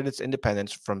declared its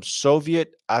independence from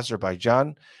Soviet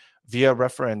Azerbaijan via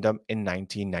referendum in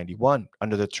 1991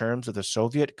 under the terms of the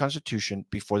Soviet Constitution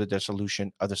before the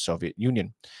dissolution of the Soviet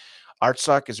Union.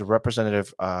 Artsakh is a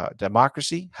representative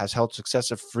democracy, has held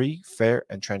successive free, fair,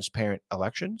 and transparent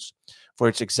elections for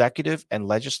its executive and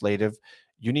legislative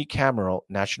unicameral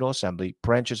National Assembly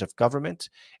branches of government,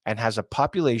 and has a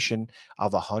population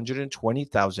of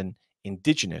 120,000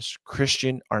 indigenous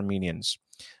Christian Armenians.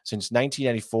 Since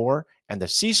 1994 and the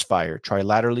ceasefire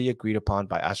trilaterally agreed upon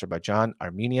by Azerbaijan,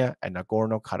 Armenia, and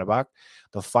Nagorno-Karabakh,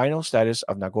 the final status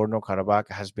of Nagorno-Karabakh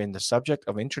has been the subject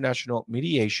of international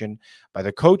mediation by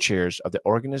the co-chairs of the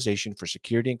Organization for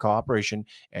Security and Cooperation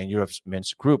and Europe's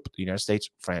Minsk Group, the United States,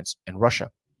 France, and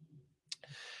Russia.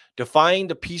 Defying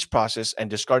the peace process and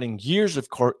discarding years of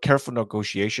careful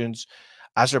negotiations,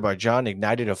 Azerbaijan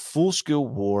ignited a full-scale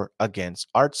war against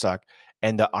Artsakh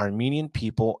and the Armenian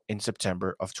people in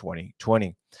September of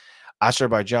 2020.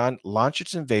 Azerbaijan launched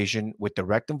its invasion with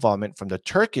direct involvement from the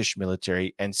Turkish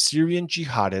military and Syrian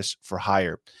jihadists for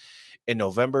hire. In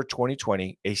November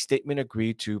 2020, a statement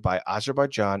agreed to by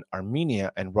Azerbaijan,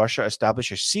 Armenia, and Russia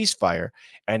established a ceasefire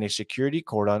and a security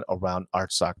cordon around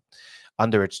Artsakh.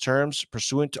 Under its terms,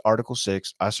 pursuant to Article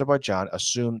 6, Azerbaijan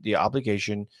assumed the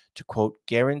obligation to, quote,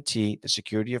 guarantee the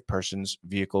security of persons,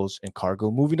 vehicles, and cargo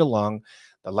moving along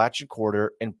the Lachin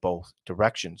corridor in both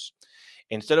directions.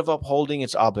 Instead of upholding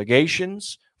its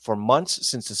obligations, for months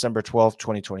since December 12,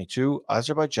 2022,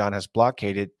 Azerbaijan has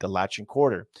blockaded the Lachin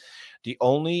corridor, the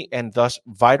only and thus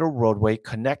vital roadway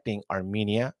connecting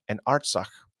Armenia and Artsakh,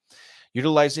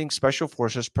 utilizing special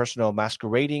forces personnel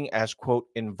masquerading as, quote,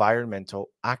 environmental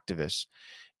activists.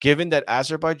 Given that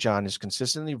Azerbaijan is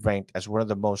consistently ranked as one of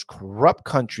the most corrupt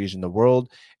countries in the world,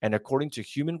 and according to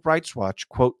Human Rights Watch,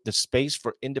 quote, the space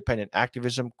for independent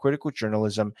activism, critical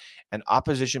journalism, and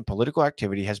opposition political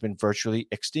activity has been virtually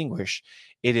extinguished,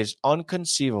 it is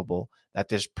inconceivable that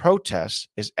this protest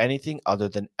is anything other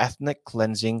than ethnic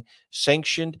cleansing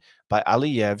sanctioned by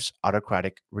Aliyev's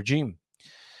autocratic regime.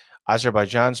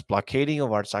 Azerbaijan's blockading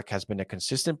of Artsakh has been a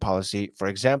consistent policy. For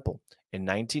example, in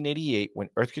 1988, when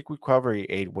earthquake recovery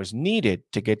aid was needed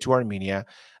to get to Armenia,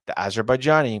 the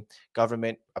Azerbaijani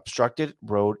government obstructed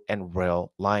road and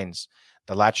rail lines.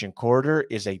 The Lachin corridor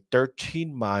is a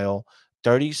 13-mile,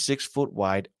 36-foot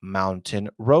wide mountain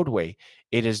roadway.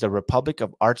 It is the Republic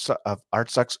of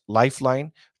Artsakh's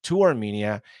lifeline to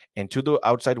Armenia and to the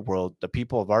outside world. The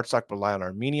people of Artsakh rely on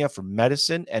Armenia for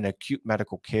medicine and acute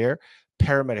medical care,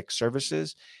 paramedic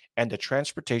services, and the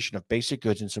transportation of basic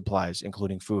goods and supplies,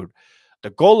 including food.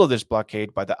 The goal of this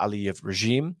blockade by the Aliyev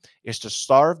regime is to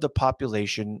starve the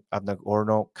population of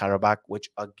Nagorno-Karabakh, which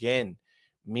again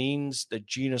means the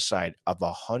genocide of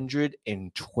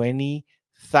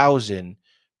 120,000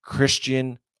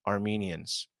 Christian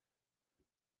Armenians.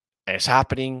 And it's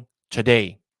happening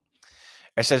today.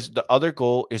 It says the other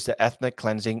goal is the ethnic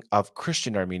cleansing of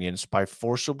Christian Armenians by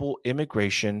forcible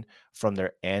immigration from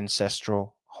their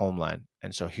ancestral homeland.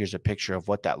 And so here's a picture of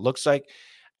what that looks like.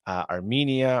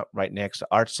 Armenia, right next to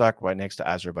Artsakh, right next to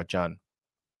Azerbaijan.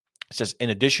 It says,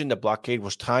 in addition, the blockade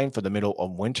was timed for the middle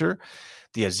of winter.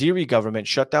 The Azeri government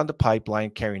shut down the pipeline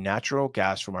carrying natural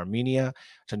gas from Armenia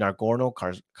to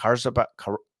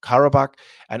Nagorno-Karabakh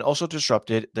and also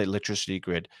disrupted the electricity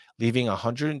grid, leaving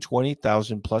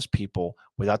 120,000 plus people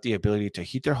without the ability to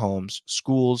heat their homes,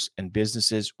 schools, and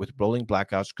businesses, with rolling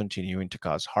blackouts continuing to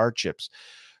cause hardships.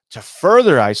 To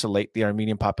further isolate the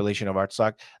Armenian population of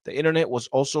Artsakh, the internet was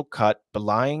also cut,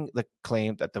 belying the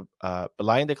claim that the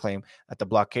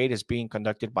blockade is being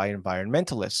conducted by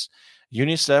environmentalists.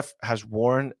 UNICEF has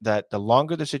warned that the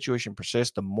longer the situation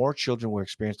persists, the more children will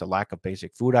experience the lack of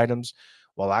basic food items,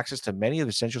 while access to many of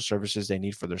the essential services they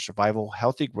need for their survival,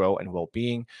 healthy growth, and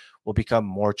well-being will become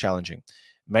more challenging.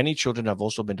 Many children have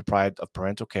also been deprived of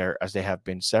parental care as they have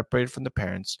been separated from the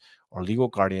parents or legal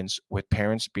guardians, with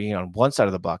parents being on one side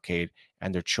of the blockade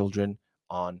and their children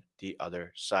on the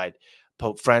other side.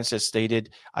 Pope Francis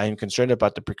stated, "I am concerned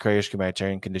about the precarious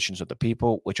humanitarian conditions of the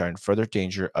people, which are in further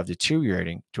danger of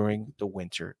deteriorating during the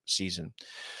winter season."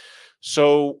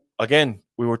 So again,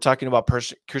 we were talking about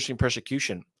Christian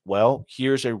persecution. Well,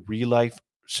 here's a real life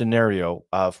scenario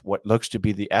of what looks to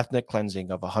be the ethnic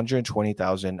cleansing of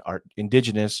 120,000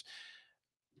 indigenous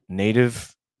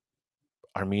native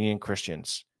Armenian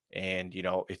Christians. And,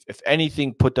 if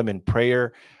anything, put them in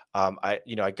prayer. I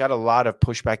got a lot of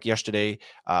pushback yesterday.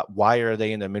 Why are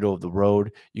they in the middle of the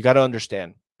road? You got to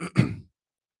understand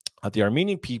the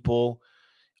Armenian people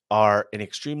are an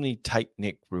extremely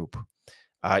tight-knit group.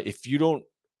 If you don't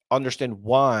understand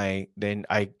why, then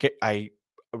I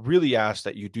really ask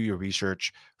that you do your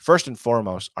research. First and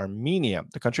foremost, Armenia,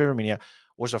 the country of Armenia,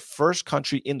 was the first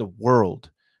country in the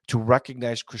world to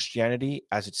recognize Christianity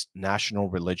as its national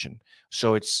religion.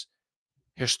 So it's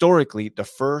historically the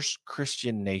first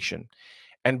Christian nation.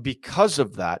 And because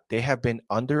of that, they have been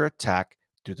under attack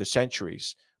through the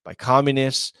centuries by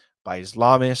communists, by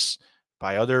Islamists,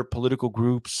 by other political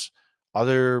groups,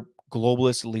 other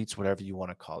globalist elites, whatever you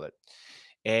want to call it.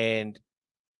 And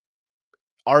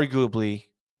arguably,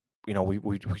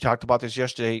 we talked about this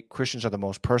yesterday, Christians are the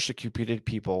most persecuted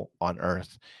people on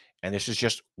earth. And this is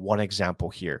just one example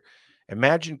here.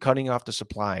 Imagine cutting off the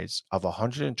supplies of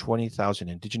 120,000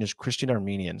 indigenous Christian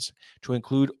Armenians to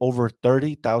include over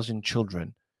 30,000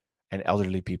 children and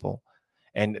elderly people.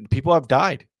 And people have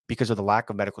died because of the lack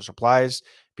of medical supplies.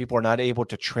 People are not able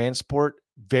to transport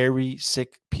very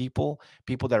sick people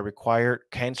that require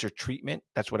cancer treatment.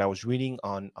 That's what I was reading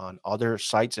on other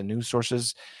sites and news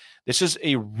sources. This is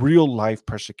a real life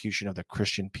persecution of the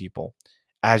Christian people,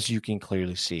 as you can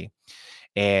clearly see.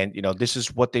 And, this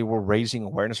is what they were raising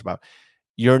awareness about.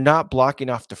 You're not blocking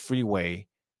off the freeway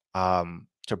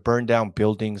to burn down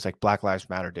buildings like Black Lives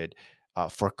Matter did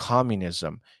for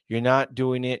communism. You're not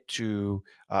doing it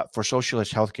for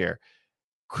socialist healthcare.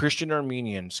 Christian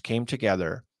Armenians came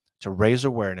together to raise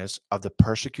awareness of the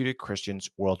persecuted Christians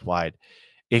worldwide.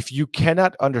 If you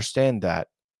cannot understand that,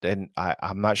 then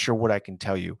I'm not sure what I can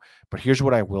tell you. But here's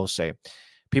what I will say.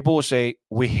 People will say,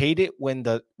 we hate it when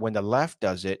the left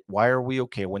does it. Why are we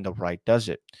okay when the right does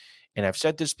it? And I've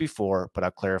said this before, but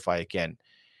I'll clarify again.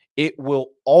 It will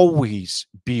always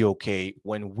be okay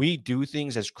when we do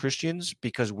things as Christians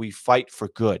because we fight for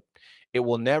good. It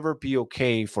will never be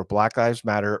okay for Black Lives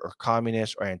Matter or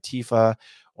communists or Antifa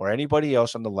or anybody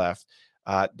else on the left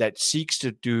that seeks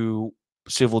to do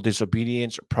civil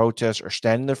disobedience or protest or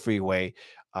stand in the freeway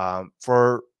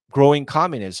for growing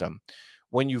communism.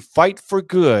 When you fight for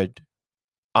good,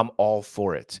 I'm all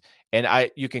for it. And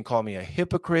you can call me a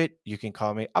hypocrite. You can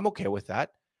call me, I'm okay with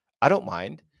that. I don't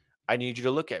mind. I need you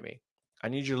to look at me. I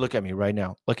need you to look at me right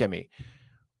now. Look at me.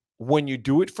 When you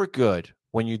do it for good,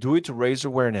 when you do it to raise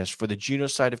awareness for the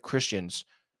genocide of Christians,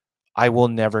 I will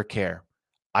never care.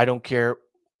 I don't care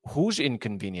whose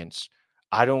inconvenience.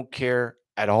 I don't care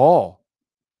at all.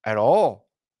 At all.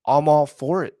 I'm all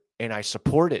for it. And I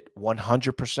support it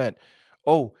 100%.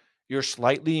 Oh, you're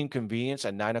slightly inconvenienced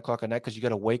at 9 o'clock at night because you got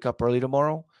to wake up early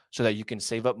tomorrow so that you can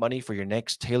save up money for your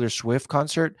next Taylor Swift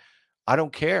concert. I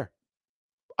don't care.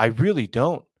 I really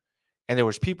don't. And there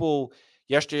was people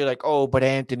yesterday like, oh, but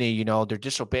Anthony, they're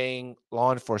disobeying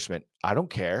law enforcement. I don't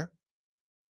care.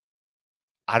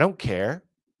 I don't care.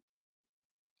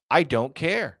 I don't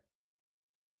care.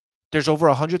 There's over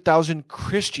 100,000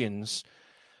 Christians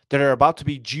that are about to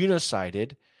be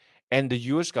genocided, and the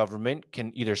U.S. government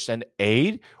can either send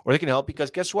aid or they can help because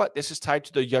guess what? This is tied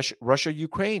to the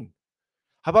Russia-Ukraine.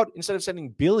 How about instead of sending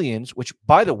billions, which,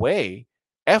 by the way,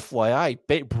 FYI,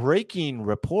 breaking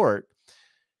report,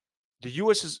 the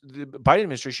Biden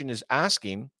administration is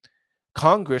asking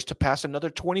Congress to pass another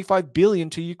 $25 billion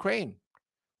to Ukraine.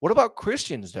 What about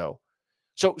Christians, though?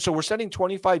 So we're sending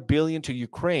 $25 billion to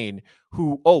Ukraine,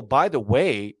 who, oh, by the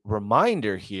way,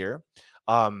 reminder here,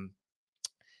 that's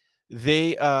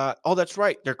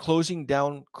right, they're closing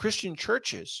down Christian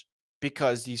churches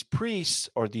because these priests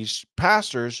or these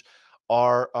pastors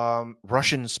are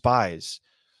Russian spies.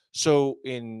 So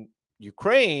in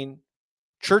Ukraine,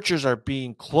 churches are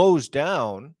being closed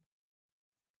down,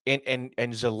 and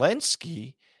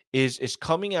Zelensky is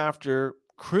coming after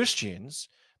Christians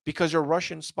because they're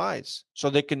Russian spies, so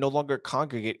they can no longer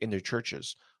congregate in their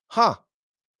churches.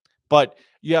 But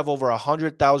you have over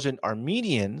 100,000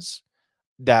 Armenians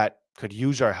that could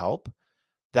use our help.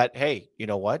 That, hey, you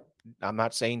know what? I'm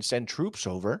not saying send troops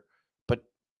over, but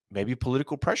maybe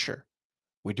political pressure.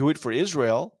 We do it for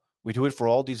Israel. We do it for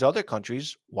all these other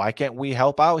countries. Why can't we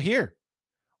help out here?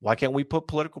 Why can't we put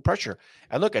political pressure?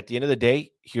 And look, at the end of the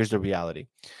day, here's the reality.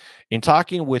 In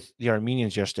talking with the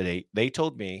Armenians yesterday, they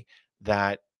told me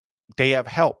that they have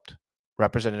helped,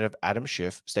 Representative Adam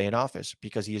Schiff stay in office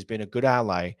because he has been a good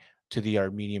ally to the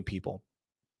Armenian people.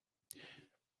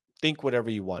 Think whatever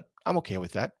you want. I'm okay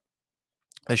with that.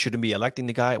 They shouldn't be electing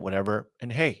the guy, whatever.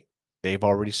 And hey, they've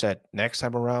already said next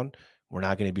time around, we're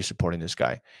not going to be supporting this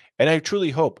guy. And I truly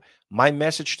hope my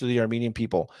message to the Armenian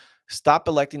people, stop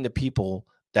electing the people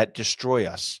that destroy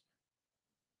us,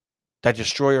 that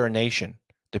destroy our nation,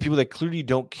 the people that clearly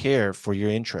don't care for your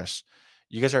interests.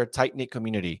 You guys are a tight-knit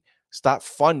community. Stop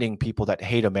funding people that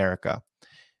hate America.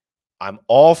 I'm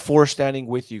all for standing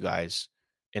with you guys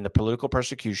in the political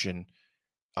persecution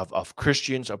of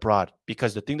Christians abroad,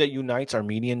 because the thing that unites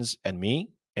Armenians and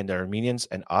me and the Armenians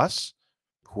and us,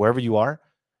 whoever you are,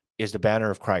 is the banner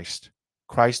of Christ,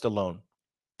 Christ alone.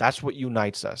 That's what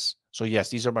unites us. So yes,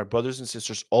 these are my brothers and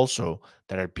sisters also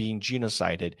that are being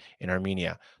genocided in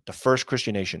Armenia, the first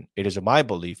Christian nation. It is my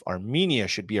belief Armenia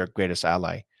should be our greatest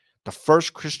ally, the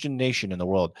first Christian nation in the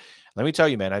world. Let me tell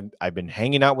you, man, I've been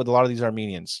hanging out with a lot of these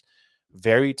Armenians,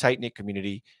 very tight-knit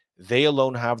community. They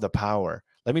alone have the power.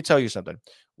 Let me tell you something.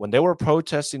 When they were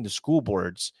protesting the school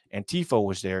boards, Antifa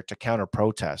was there to counter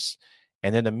protests.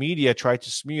 And then the media tried to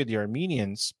smear the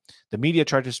Armenians. The media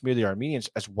tried to smear the Armenians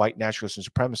as white nationalists and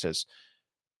supremacists.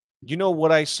 You know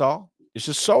what I saw? This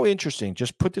is so interesting.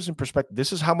 Just put this in perspective.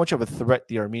 This is how much of a threat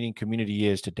the Armenian community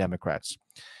is to Democrats.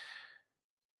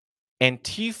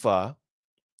 Antifa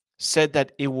said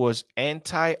that it was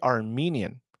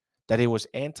anti-Armenian, that it was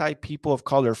anti-people of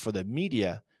color for the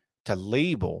media to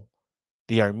label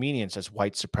the Armenians as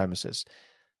white supremacists.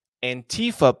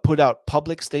 Antifa put out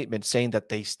public statements saying that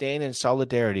they stand in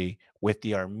solidarity with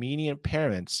the Armenian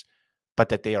parents, but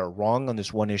that they are wrong on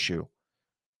this one issue.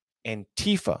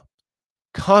 Antifa,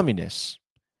 communists,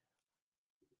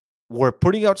 were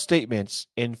putting out statements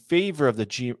in favor of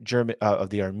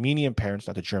the Armenian parents,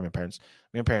 not the German parents,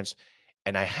 Armenian parents.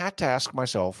 And I had to ask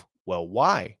myself, well,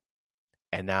 why?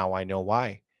 And now I know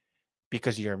why.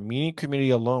 Because the Armenian community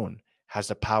alone has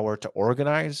the power to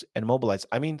organize and mobilize.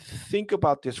 I mean, think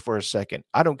about this for a second.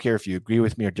 I don't care if you agree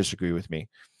with me or disagree with me.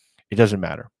 It doesn't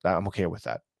matter. I'm okay with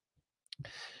that.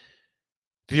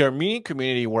 The Armenian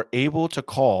community were able to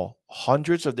call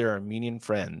hundreds of their Armenian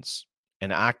friends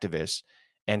and activists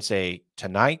and say,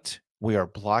 tonight we are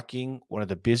blocking one of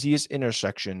the busiest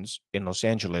intersections in Los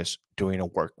Angeles during a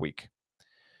work week.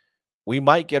 We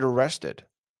might get arrested.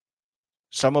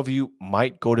 Some of you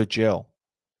might go to jail.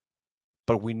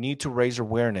 But we need to raise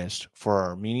awareness for our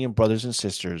Armenian brothers and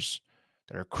sisters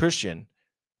that are Christian,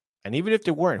 and even if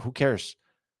they weren't, who cares,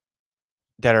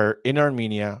 that are in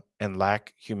Armenia and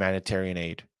lack humanitarian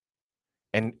aid.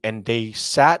 And they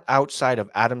sat outside of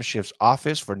Adam Schiff's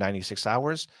office for 96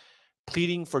 hours,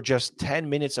 pleading for just 10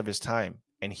 minutes of his time,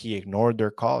 and he ignored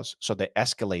their calls, so they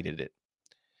escalated it.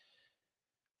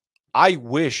 I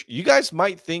wish, you guys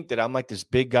might think that I'm like this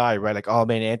big guy, right? Like, oh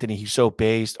man, Anthony, he's so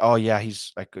based. Oh yeah,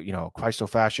 he's like,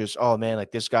 Christo-fascist. Oh man,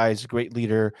 like this guy is a great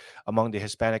leader among the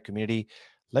Hispanic community.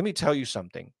 Let me tell you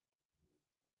something.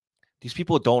 These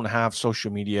people don't have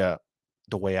social media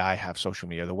the way I have social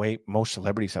media, the way most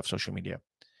celebrities have social media.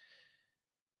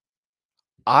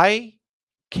 I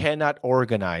cannot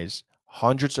organize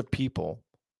hundreds of people,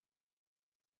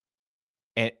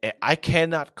 and I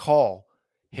cannot call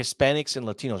Hispanics and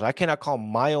Latinos. I cannot call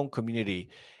my own community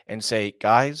and say,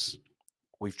 guys,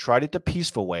 we've tried it the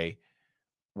peaceful way.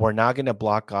 We're not going to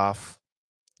block off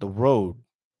the road,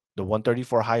 the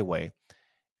 134 highway,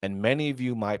 and many of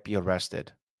you might be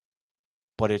arrested,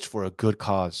 but it's for a good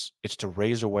cause. It's to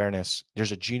raise awareness.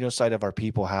 There's a genocide of our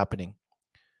people happening.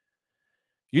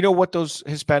 You know what those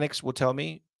Hispanics will tell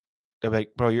me? They're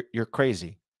like, bro, you're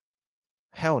crazy.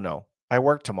 Hell no. I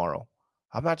work tomorrow.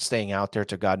 I'm not staying out there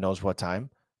to God knows what time.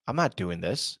 I'm not doing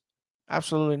this.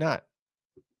 Absolutely not.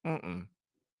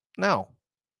 No.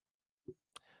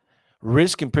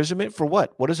 Risk imprisonment for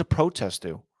what? What does a protest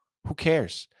do? Who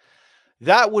cares?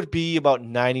 That would be about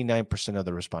 99% of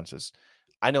the responses.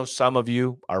 I know some of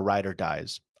you are ride or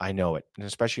dies. I know it, and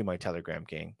especially my Telegram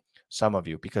gang. Some of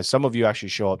you, because some of you actually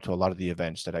show up to a lot of the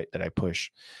events that I push.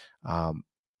 Not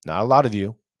a lot of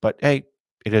you, but hey,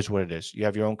 it is what it is. You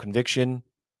have your own conviction.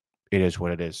 It is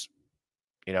what it is.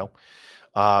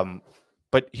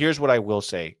 But here's what I will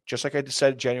say. Just like I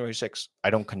said January 6th,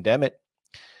 I don't condemn it.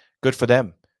 Good for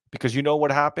them. Because you know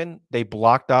what happened? They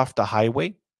blocked off the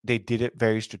highway. They did it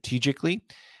very strategically.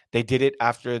 They did it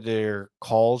after their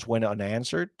calls went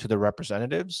unanswered to the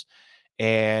representatives.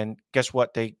 And guess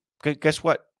what? They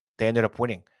ended up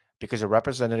winning because the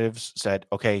representatives said,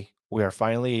 okay, we are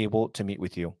finally able to meet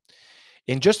with you.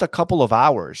 In just a couple of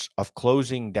hours of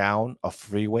closing down a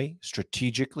freeway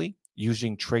strategically,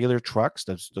 using trailer trucks,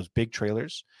 those big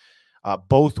trailers,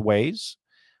 both ways,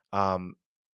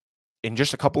 in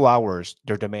just a couple hours,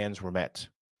 their demands were met.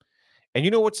 And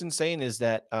you know what's insane is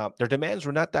that their demands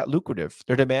were not that lucrative.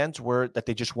 Their demands were that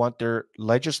they just want their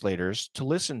legislators to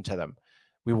listen to them.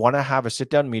 We want to have a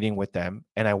sit-down meeting with them,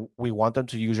 and we want them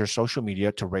to use their social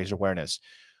media to raise awareness.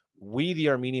 We, the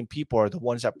Armenian people, are the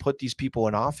ones that put these people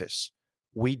in office.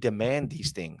 We demand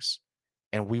these things,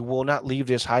 and we will not leave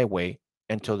this highway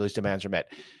until those demands are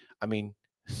met. I mean,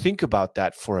 think about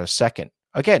that for a second.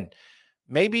 Again,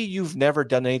 maybe you've never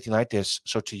done anything like this.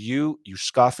 So to you, you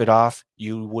scoff it off.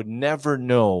 You would never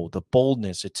know the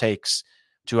boldness it takes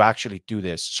to actually do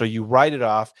this. So you write it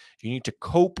off. You need to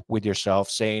cope with yourself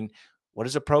saying, what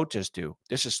does a protest do?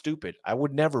 This is stupid. I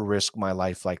would never risk my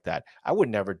life like that. I would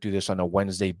never do this on a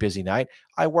Wednesday busy night.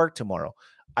 I work tomorrow.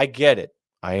 I get it.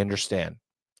 I understand.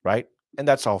 Right? And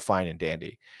that's all fine and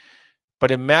dandy. But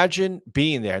imagine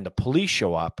being there and the police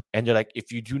show up and they're like,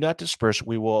 if you do not disperse,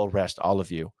 we will arrest all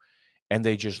of you. And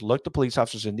they just looked the police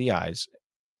officers in the eyes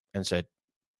and said,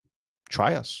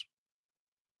 try us.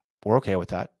 We're okay with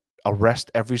that.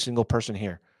 Arrest every single person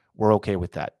here. We're okay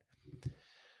with that.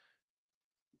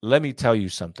 Let me tell you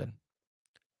something.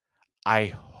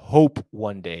 I hope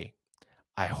one day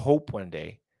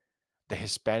the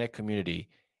Hispanic community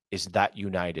is that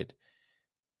united.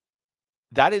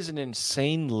 That is an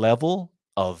insane level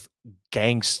of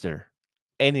gangster,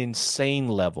 an insane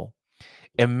level.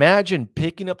 Imagine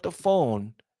picking up the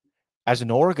phone as an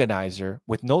organizer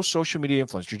with no social media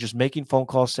influence. You're just making phone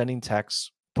calls, sending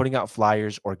texts, putting out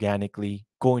flyers organically,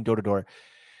 going door to door.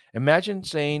 Imagine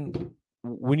saying,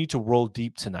 we need to roll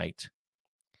deep tonight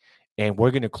and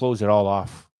we're going to close it all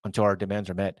off until our demands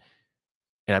are met.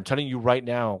 And I'm telling you right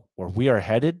now, where we are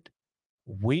headed,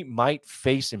 we might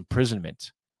face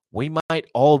imprisonment. We might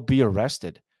all be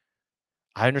arrested.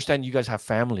 I understand you guys have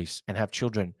families and have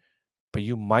children, but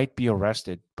you might be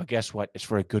arrested. But guess what? It's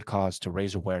for a good cause, to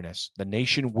raise awareness. The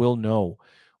nation will know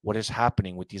what is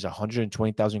happening with these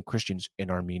 120,000 Christians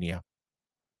in Armenia.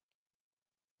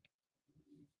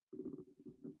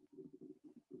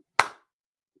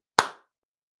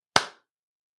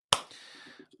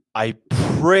 I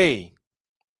pray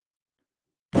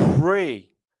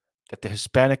that the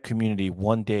Hispanic community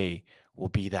one day will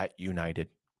be that united.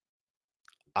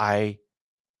 I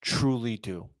truly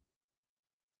do.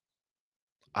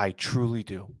 I truly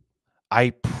do.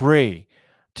 I pray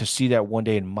to see that one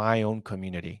day in my own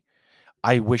community.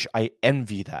 I wish, I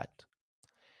envy that.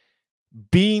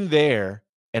 Being there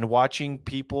and watching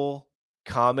people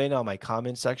comment on my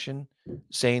comment section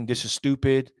saying this is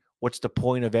stupid. What's the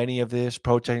point of any of this?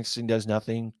 Protesting does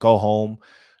nothing. Go home.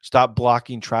 Stop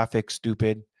blocking traffic,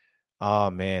 stupid. Oh,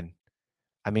 man.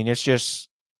 I mean, it's just,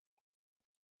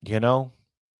 you know.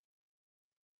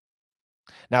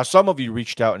 Now, some of you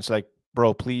reached out and it's like,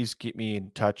 bro, please keep me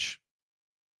in touch.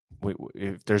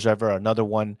 If there's ever another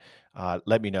one,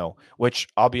 let me know. Which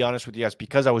I'll be honest with you guys,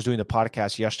 because I was doing the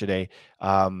podcast yesterday,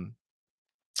 I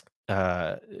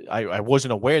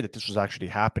wasn't aware that this was actually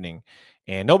happening,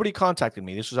 and nobody contacted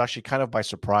me. This was actually kind of by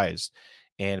surprise,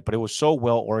 but it was so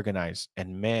well organized.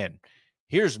 And man,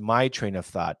 here's my train of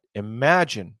thought.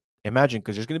 Imagine,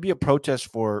 because there's going to be a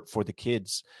protest for the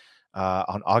kids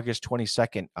on August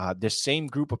 22nd. This same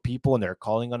group of people, and they're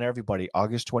calling on everybody.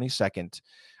 August 22nd.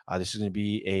 This is going to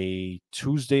be a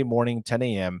Tuesday morning, 10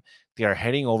 a.m. They are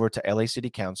heading over to LA City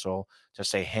Council to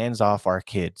say hands off our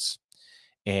kids.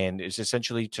 And it's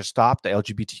essentially to stop the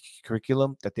LGBT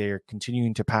curriculum that they're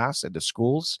continuing to pass at the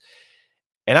schools.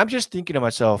 And I'm just thinking to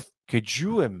myself, could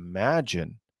you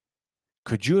imagine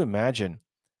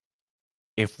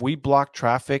if we block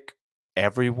traffic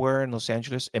everywhere in Los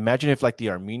Angeles? Imagine if like the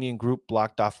Armenian group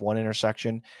blocked off one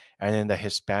intersection and then the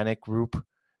Hispanic group,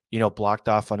 blocked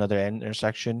off another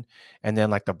intersection, and then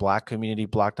like the Black community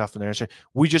blocked off another intersection.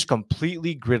 We just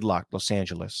completely gridlocked Los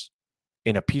Angeles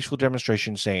in a peaceful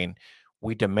demonstration saying,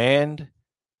 we demand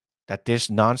that this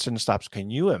nonsense stops. Can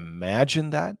you imagine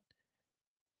that?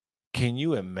 Can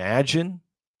you imagine?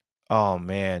 Oh,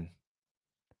 man.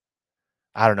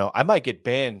 I don't know. I might get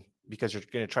banned because they're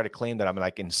going to try to claim that I'm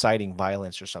like inciting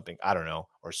violence or something. I don't know.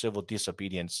 Or civil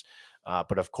disobedience.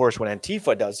 But of course, when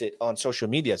Antifa does it on social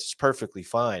media, it's perfectly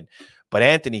fine. But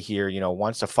Anthony here,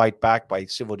 wants to fight back by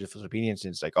civil disobedience.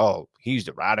 And it's like, oh, he's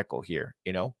the radical here,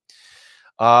 It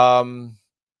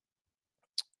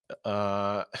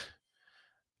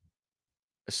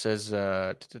says,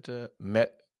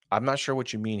 I'm not sure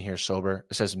what you mean here, Sober.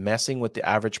 It says messing with the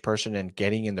average person and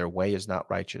getting in their way is not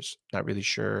righteous. Not really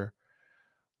sure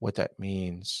what that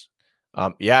means.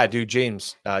 Yeah, dude,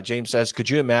 James. James says, could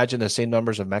you imagine the same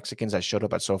numbers of Mexicans that showed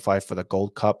up at SoFi for the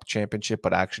Gold Cup championship,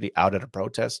 but actually out at a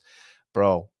protest?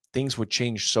 Bro, things would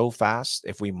change so fast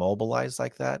if we mobilize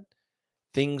like that.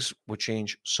 things would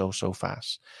change so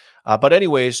fast. But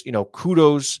anyways,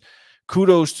 kudos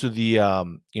to the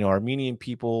Armenian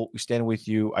people. We stand with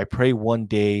you. I pray one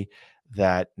day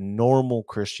that normal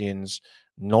Christians,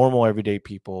 normal everyday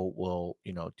people will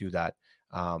do that,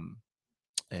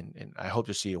 and I hope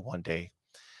to see it one day,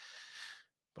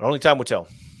 but only time will tell.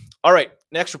 All right,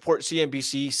 next report.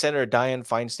 CNBC. Senator Dianne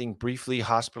Feinstein briefly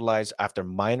hospitalized after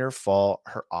minor fall,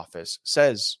 her office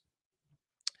says.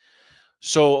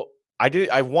 So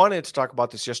I wanted to talk about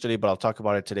this yesterday, but I'll talk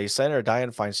about it today. Senator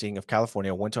Dianne Feinstein of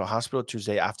California went to a hospital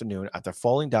Tuesday afternoon after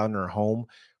falling down in her home,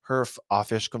 her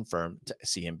office confirmed to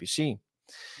CNBC.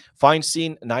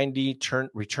 Feinstein, 90,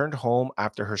 returned home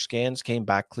after her scans came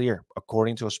back clear,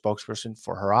 according to a spokesperson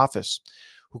for her office,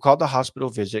 who called the hospital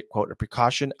visit, quote, a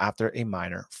precaution after a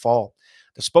minor fall.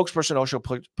 The spokesperson also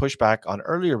pushed back on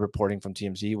earlier reporting from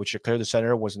TMZ, which declared the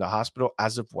senator was in the hospital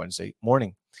as of Wednesday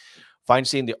morning.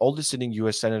 Feinstein, the oldest sitting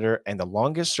U.S. senator and the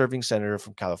longest-serving senator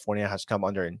from California, has come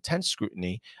under intense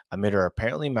scrutiny amid her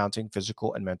apparently mounting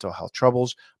physical and mental health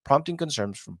troubles, prompting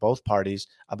concerns from both parties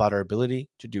about her ability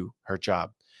to do her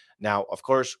job. Now, of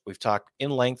course, we've talked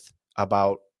in length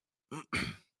about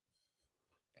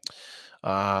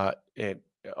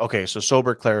Okay, so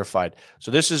Sober clarified.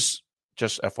 So this is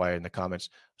just FYI in the comments.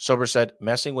 Sober said,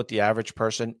 messing with the average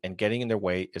person and getting in their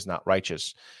way is not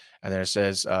righteous. And then it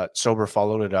says, Sober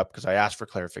followed it up because I asked for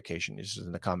clarification. This is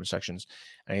in the comment sections.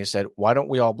 And he said, why don't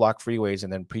we all block freeways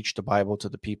and then preach the Bible to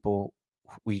the people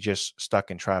we just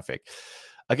stuck in traffic?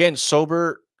 Again,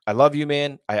 Sober, I love you,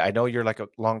 man. I know you're like a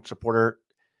long supporter.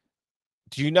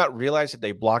 Do you not realize that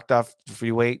they blocked off the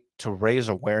freeway to raise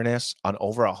awareness on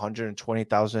over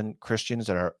 120,000 Christians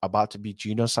that are about to be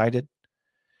genocided?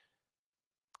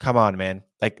 Come on, man.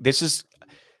 Like this is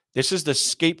the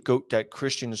scapegoat that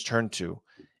Christians turn to.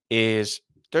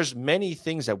 There's many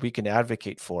things that we can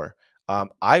advocate for.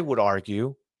 I would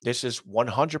argue this is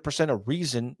 100% a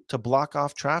reason to block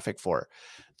off traffic for.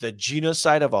 The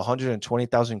genocide of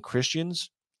 120,000 Christians?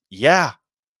 Yeah,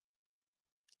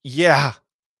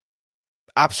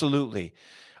 absolutely.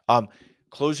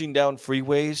 Closing down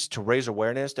freeways to raise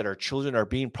awareness that our children are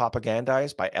being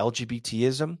propagandized by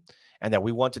LGBTism and that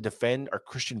we want to defend our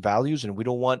Christian values and we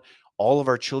don't want all of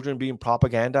our children being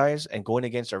propagandized and going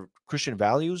against our Christian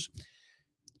values.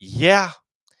 Yeah.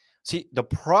 See, the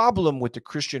problem with the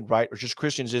Christian right or just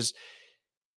Christians is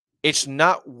it's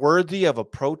not worthy of a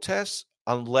protest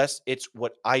unless it's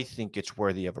what I think it's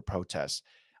worthy of a protest.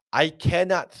 I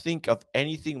cannot think of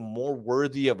anything more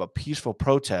worthy of a peaceful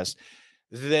protest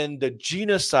than the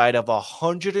genocide of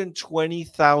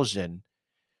 120,000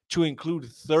 to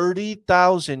include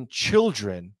 30,000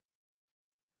 children,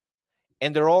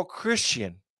 and they're all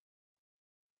Christian.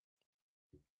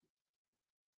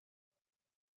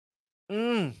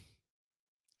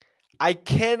 I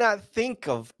cannot think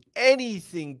of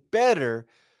anything better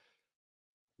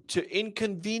to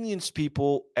inconvenience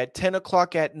people at 10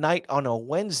 o'clock at night on a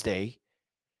Wednesday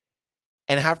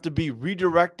and have to be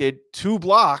redirected 2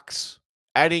 blocks,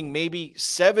 adding maybe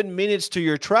 7 minutes to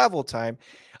your travel time.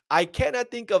 I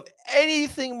cannot think of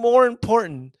anything more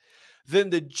important than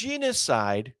the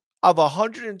genocide of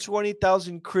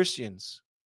 120,000 Christians.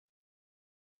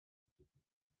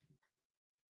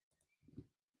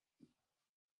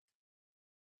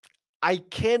 I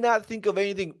cannot think of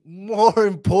anything more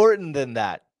important than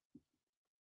that.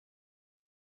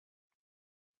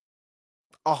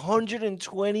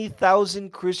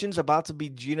 120,000 Christians about to be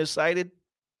genocided?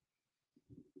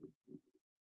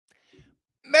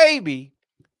 Maybe,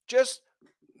 just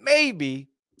maybe,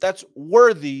 that's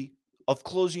worthy of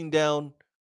closing down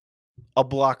a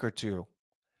block or two.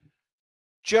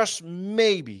 Just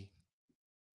maybe.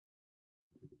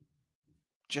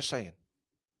 Just saying.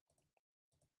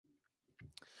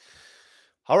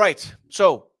 All right.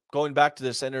 So going back to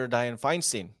the Senator Dianne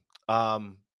Feinstein,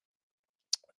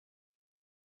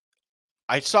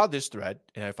 I saw this thread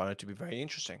and I found it to be very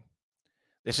interesting.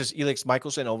 This is Elix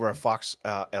Michelson over at Fox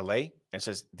LA and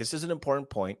says, this is an important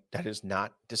point that is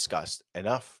not discussed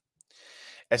enough.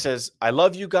 It says, I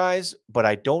love you guys, but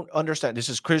I don't understand. This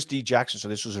is Chris D. Jackson. So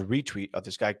this was a retweet of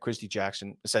this guy, Chris D.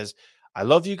 Jackson. It says, I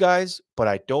love you guys, but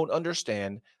I don't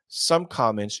understand some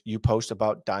comments you post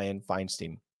about Dianne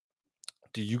Feinstein.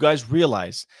 Do you guys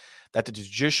realize that the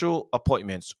judicial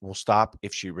appointments will stop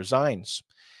if she resigns?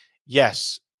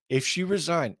 Yes, if she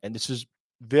resigned, and this is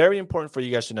very important for you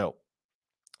guys to know.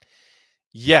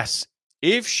 Yes,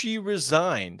 if she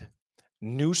resigned,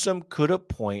 Newsom could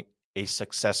appoint a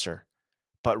successor,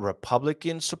 but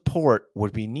Republican support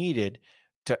would be needed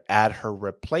to add her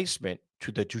replacement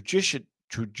to the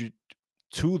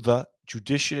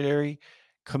Judiciary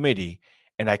Committee,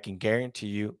 and I can guarantee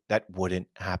you that wouldn't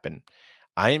happen.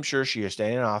 I am sure she is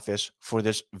staying in office for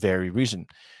this very reason.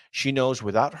 She knows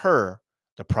without her,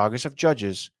 the progress of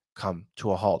judges come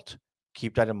to a halt.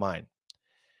 Keep that in mind.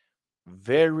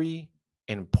 Very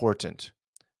important.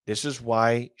 This is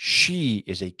why she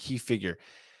is a key figure.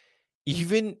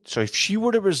 Even so, if she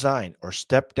were to resign or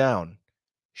step down,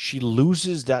 she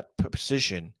loses that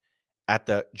position at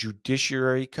the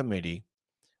Judiciary Committee,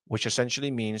 which essentially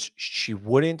means she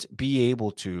wouldn't be able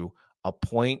to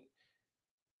appoint,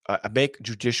 make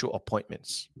judicial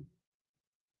appointments.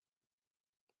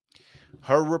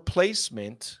 Her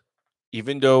replacement,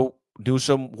 even though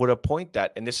Newsom would appoint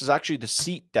that, and this is actually the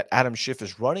seat that Adam Schiff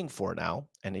is running for now,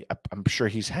 and I'm sure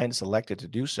he's hand selected to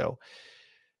do so,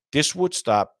 this would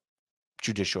stop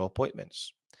judicial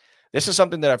appointments. This is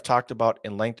something that I've talked about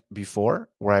in length before,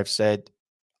 where I've said,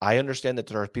 I understand that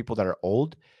there are people that are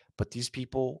old, but these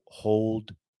people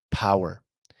hold power.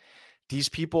 These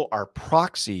people are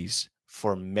proxies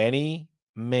for many,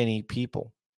 many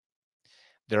people.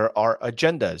 There are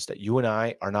agendas that you and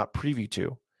I are not privy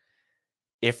to.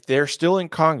 If they're still in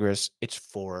Congress, it's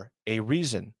for a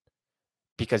reason,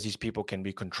 because these people can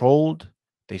be controlled.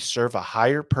 They serve a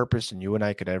higher purpose than you and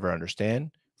I could ever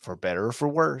understand, for better or for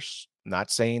worse. I'm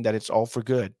not saying that it's all for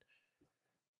good.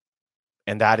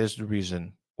 And that is the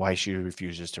reason why she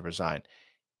refuses to resign.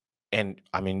 And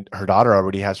I mean, her daughter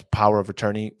already has power of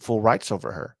attorney, full rights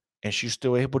over her, and she's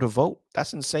still able to vote.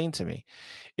 That's insane to me.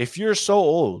 If you're so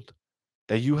old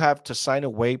that you have to sign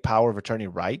away power of attorney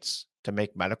rights to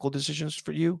make medical decisions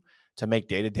for you, to make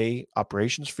day-to-day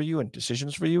operations for you and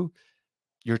decisions for you,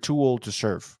 you're too old to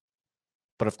serve.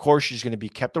 But of course, she's going to be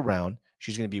kept around.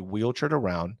 She's going to be wheelchaired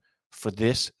around for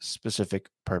this specific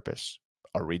purpose.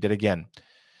 I'll read it again.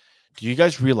 Do you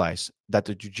guys realize that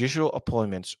the judicial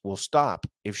appointments will stop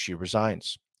if she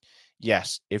resigns?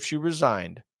 Yes, if she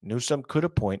resigned, Newsom could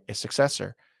appoint a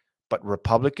successor, but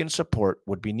Republican support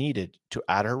would be needed to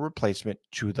add her replacement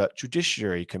to the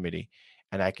Judiciary Committee,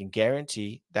 and I can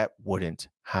guarantee that wouldn't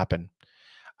happen.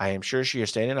 I am sure she is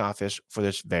staying in office for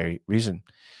this very reason.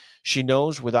 She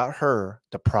knows without her,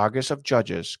 the progress of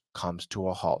judges comes to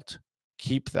a halt.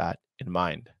 Keep that in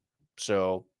mind.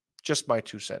 So, just my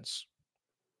 2 cents.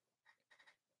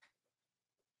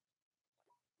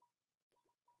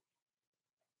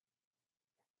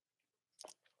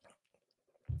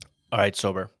 All right,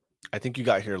 Sober. I think you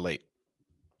got here late.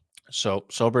 So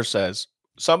Sober says,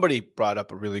 somebody brought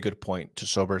up a really good point to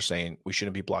Sober, saying we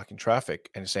shouldn't be blocking traffic,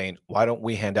 and saying, why don't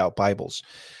we hand out Bibles?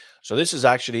 So this is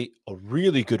actually a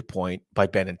really good point by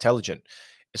Ben Intelligent.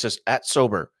 It says, at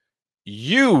Sober,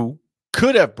 you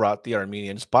could have brought the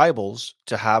Armenians Bibles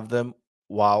to have them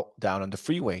while down on the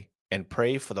freeway and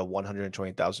pray for the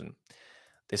 120,000.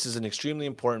 This is an extremely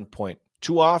important point.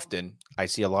 Too often, I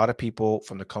see a lot of people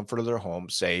from the comfort of their home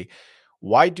say,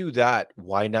 why do that?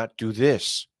 Why not do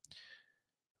this?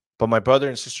 But my brother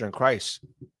and sister in Christ,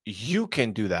 you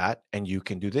can do that and you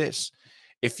can do this.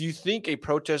 If you think a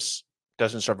protest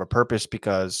doesn't serve a purpose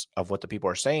because of what the people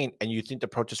are saying, and you think the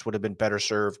protest would have been better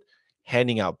served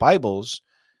handing out Bibles,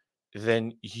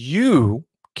 then you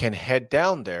can head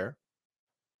down there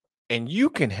and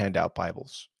you can hand out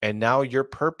Bibles. And now your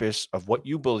purpose of what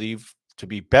you believe to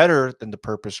be better than the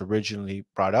purpose originally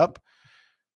brought up,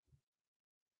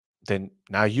 then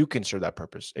now you can serve that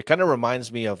purpose. It kind of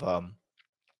reminds me of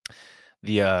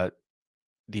the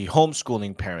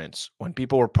homeschooling parents. When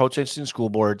people were protesting school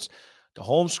boards, the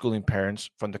homeschooling parents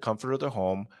from the comfort of their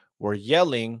home were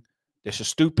yelling, this is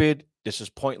stupid, this is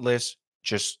pointless,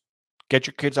 just get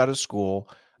your kids out of school,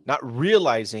 not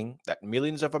realizing that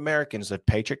millions of Americans live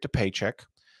paycheck to paycheck.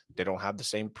 They don't have the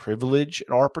same privilege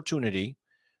and opportunity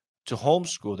to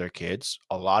homeschool their kids.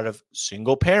 A lot of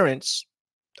single parents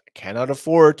cannot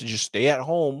afford to just stay at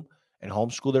home and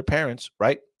homeschool their parents,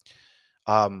 right?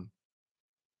 Not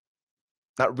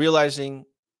realizing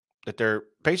that they're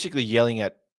basically yelling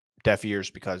at deaf ears,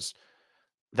 because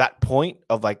that point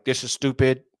of like, this is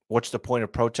stupid. What's the point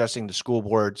of protesting the school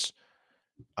boards?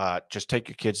 Just take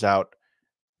your kids out.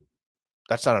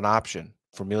 That's not an option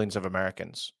for millions of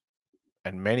Americans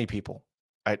and many people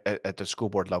at the school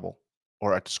board level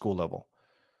or at the school level.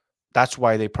 That's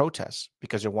why they protest,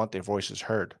 because they want their voices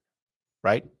heard,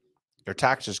 right? Their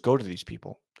taxes go to these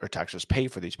people. Their taxes pay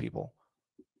for these people.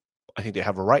 I think they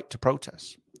have a right to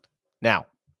protest. Now,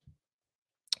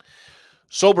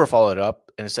 Sober followed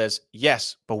up and it says,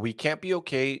 yes, but we can't be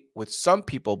okay with some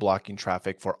people blocking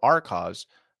traffic for our cause,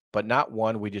 but not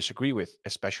one we disagree with,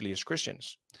 especially as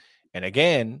Christians. And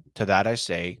again, to that I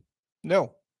say,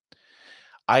 no.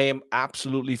 I am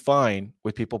absolutely fine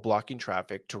with people blocking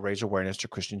traffic to raise awareness to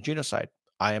Christian genocide.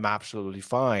 I am absolutely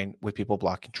fine with people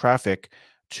blocking traffic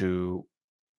to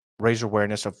raise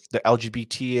awareness of the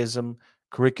LGBTism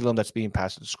curriculum that's being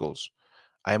passed in schools.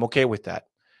 I am okay with that.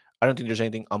 I don't think there's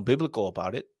anything unbiblical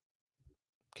about it.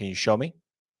 Can you show me?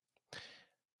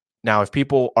 Now, if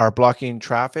people are blocking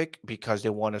traffic because they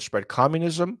want to spread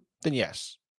communism, then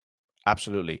yes,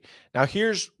 absolutely. Now,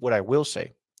 here's what I will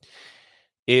say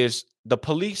is the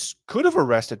police could have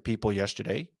arrested people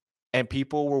yesterday and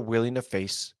people were willing to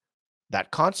face that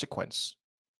consequence.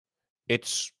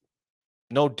 It's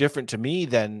no different to me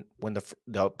than when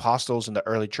the apostles in the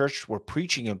early church were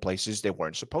preaching in places they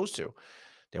weren't supposed to.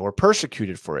 They were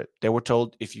persecuted for it. They were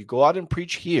told, if you go out and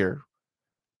preach here,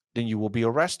 then you will be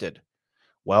arrested.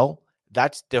 Well,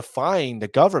 that's defying the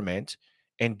government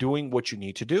and doing what you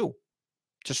need to do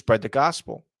to spread the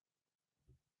gospel.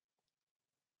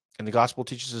 And the gospel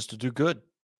teaches us to do good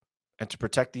and to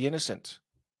protect the innocent.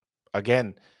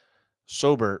 Again,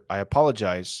 sober, I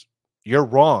apologize. You're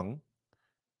wrong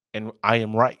and I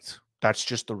am right. That's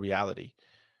just the reality.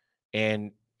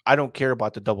 And I don't care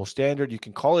about the double standard. You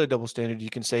can call it a double standard.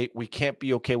 You can say we can't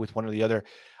be okay with one or the other.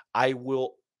 I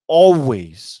will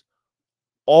always,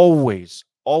 always,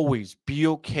 always be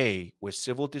okay with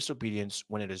civil disobedience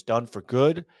when it is done for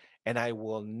good. And I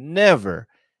will never,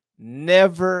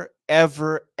 never,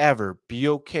 ever, ever be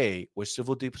okay with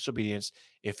civil disobedience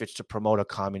if it's to promote a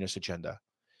communist agenda.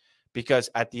 Because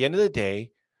at the end of the day,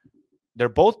 they're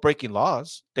both breaking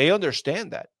laws. They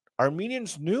understand that.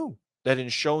 Armenians knew that in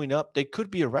showing up, they could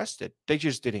be arrested. They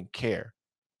just didn't care.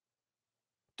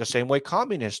 The same way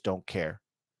communists don't care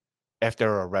if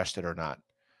they're arrested or not.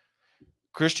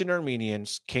 Christian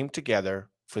Armenians came together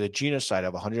for the genocide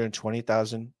of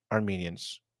 120,000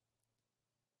 Armenians.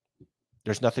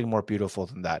 There's nothing more beautiful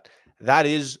than that. That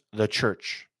is the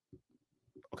church.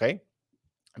 Okay?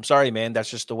 I'm sorry, man. That's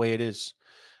just the way it is.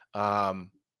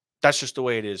 That's just the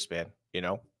way it is, man. You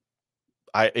know?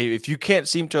 If you can't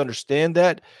seem to understand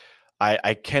that,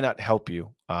 I cannot help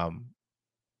you.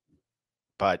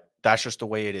 But that's just the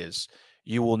way it is.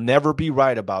 You will never be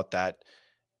right about that.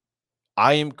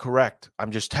 I am correct.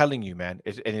 I'm just telling you, man.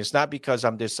 And it's not because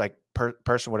I'm this like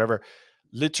person, whatever.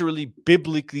 Literally,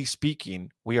 biblically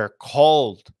speaking, we are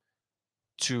called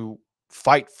to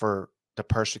fight for the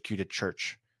persecuted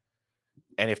church.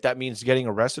 And if that means getting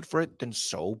arrested for it, then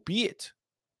so be it.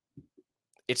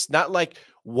 It's not like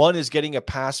one is getting a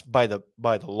pass by the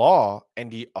law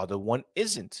and the other one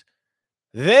isn't.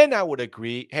 Then I would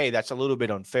agree, hey, that's a little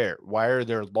bit unfair. Why are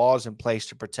there laws in place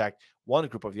to protect one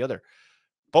group of the other?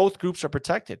 Both groups are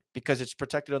protected because it's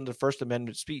protected under the First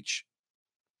Amendment speech,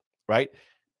 right?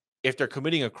 If they're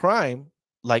committing a crime,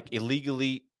 like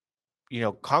illegally,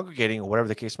 congregating or whatever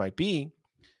the case might be,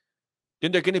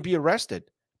 then they're going to be arrested.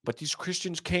 But these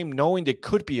Christians came knowing they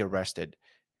could be arrested.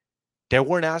 They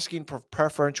weren't asking for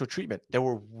preferential treatment. They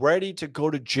were ready to go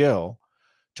to jail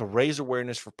to raise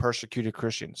awareness for persecuted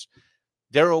Christians.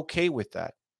 They're okay with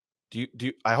that.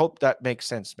 I hope that makes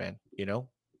sense, man.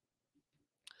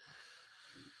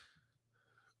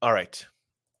 All right.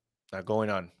 Now going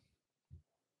on.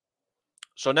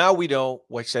 So now we know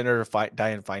why Senator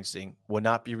Dianne Feinstein will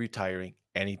not be retiring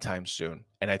anytime soon.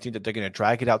 And I think that they're going to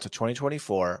drag it out to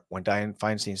 2024 when Dianne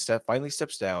Feinstein finally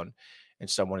steps down and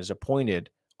someone is appointed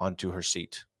onto her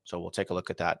seat. So we'll take a look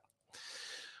at that.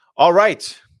 All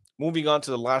right. Moving on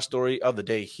to the last story of the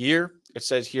day here. It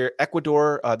says here,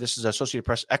 Ecuador, this is Associated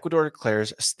Press, Ecuador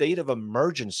declares a state of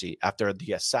emergency after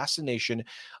the assassination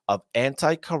of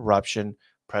anti-corruption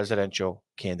presidential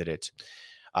candidate.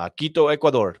 Quito,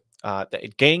 Ecuador.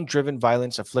 The gang-driven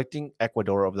violence afflicting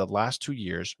Ecuador over the last 2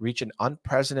 years reached an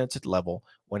unprecedented level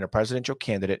when a presidential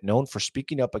candidate known for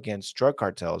speaking up against drug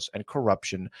cartels and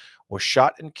corruption was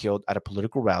shot and killed at a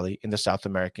political rally in the South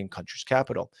American country's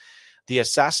capital. The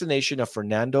assassination of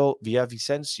Fernando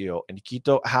Villavicencio in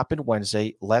Quito happened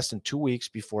Wednesday, less than 2 weeks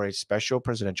before a special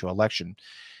presidential election.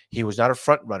 He was not a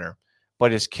front runner,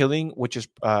 but his killing, which is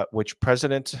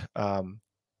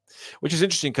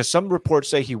interesting because some reports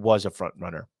say he was a front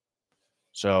runner.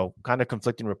 So kind of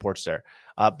conflicting reports there.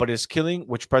 But his killing,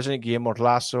 which President Guillermo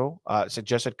Lasso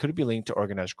suggested could be linked to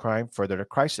organized crime, furthered a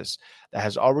crisis that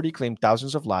has already claimed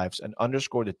thousands of lives and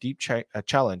underscored the deep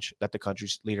challenge that the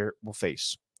country's leader will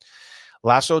face.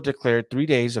 Lasso declared 3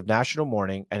 days of national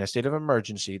mourning and a state of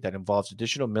emergency that involves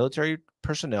additional military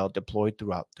personnel deployed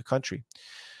throughout the country.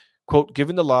 Quote,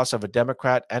 given the loss of a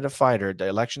Democrat and a fighter, the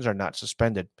elections are not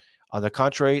suspended. On the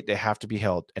contrary, they have to be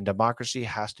held, and democracy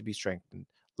has to be strengthened,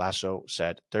 Lasso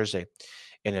said Thursday.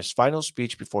 In his final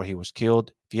speech before he was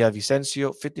killed,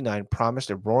 Villavicencio, 59,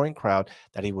 promised a roaring crowd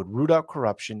that he would root out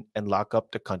corruption and lock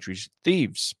up the country's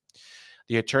thieves.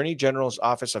 The Attorney General's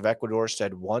Office of Ecuador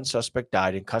said one suspect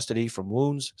died in custody from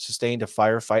wounds sustained in a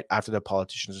firefight after the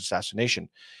politician's assassination.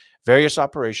 Various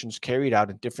operations carried out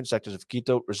in different sectors of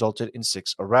Quito resulted in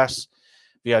 6 arrests.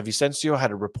 Villavicencio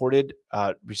had reported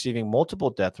receiving multiple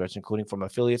death threats, including from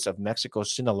affiliates of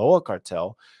Mexico's Sinaloa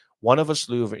cartel, one of a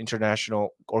slew of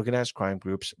international organized crime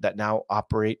groups that now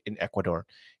operate in Ecuador.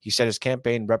 He said his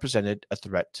campaign represented a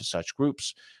threat to such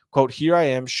groups. Quote, "Here I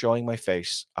am showing my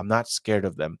face. I'm not scared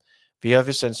of them."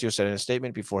 Villavicencio said in a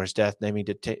statement before his death, naming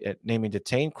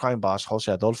detained crime boss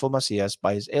Jose Adolfo Macias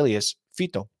by his alias,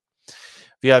 Fito.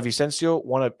 Villavicencio,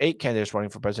 one of 8 candidates running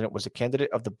for president, was a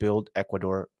candidate of the Build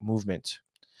Ecuador movement.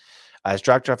 As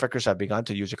drug traffickers have begun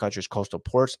to use the country's coastal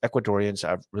ports, Ecuadorians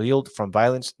have reeled from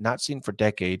violence not seen for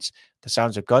decades. The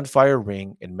sounds of gunfire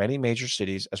ring in many major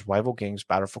cities as rival gangs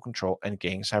battle for control, and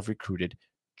gangs have recruited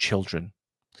children.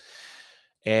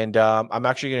 And I'm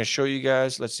actually going to show you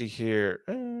guys. Let's see here.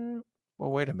 Well,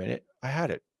 wait a minute. I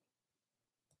had it.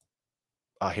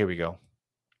 Here we go.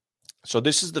 So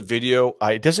this is the video.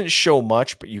 It doesn't show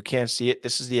much, but you can see it.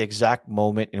 This is the exact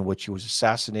moment in which he was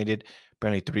assassinated.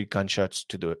 Apparently 3 gunshots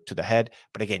to the head.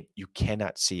 But again, you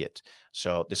cannot see it.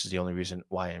 So this is the only reason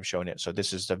why I'm showing it. So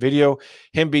this is the video,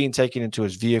 him being taken into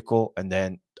his vehicle, and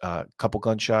then a couple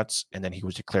gunshots, and then he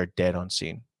was declared dead on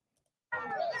scene.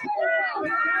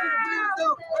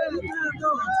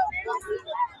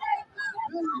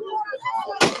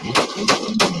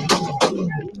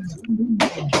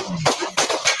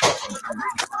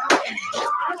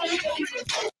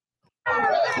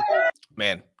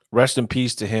 Man, rest in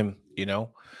peace to him. You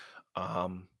know,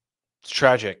 it's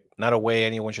tragic. Not a way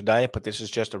anyone should die, but this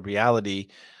is just a reality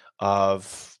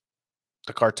of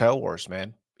the cartel wars,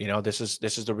 man. You know, this is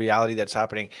the reality that's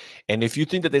happening. And if you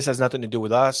think that this has nothing to do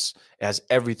with us, it has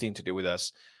everything to do with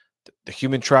us. The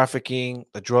human trafficking,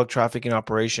 the drug trafficking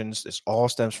operations, this all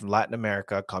stems from Latin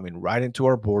America coming right into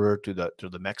our border to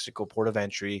the Mexico port of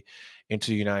entry into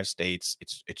the United States.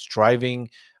 It's driving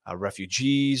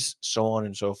refugees, so on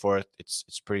and so forth.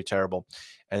 It's pretty terrible.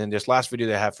 And then this last video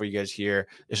they have for you guys here.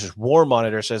 This is War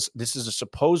Monitor, says this is the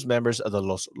supposed members of the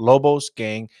Los Lobos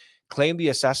gang claimed the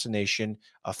assassination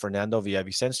of Fernando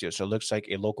Villavicencio. So it looks like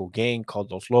a local gang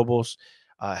called Los Lobos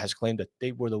has claimed that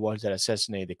they were the ones that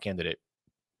assassinated the candidate.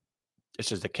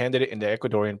 This is the candidate in the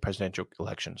Ecuadorian presidential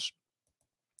elections.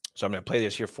 So I'm going to play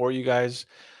this here for you guys.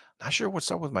 Not sure what's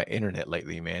up with my internet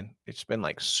lately, man. It's been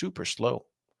like super slow.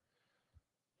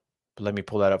 But let me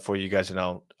pull that up for you guys, and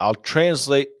I'll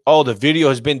translate. Oh, the video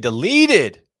has been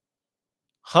deleted.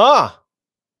 Huh?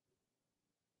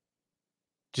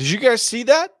 Did you guys see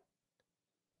that?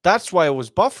 That's why it was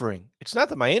buffering. It's not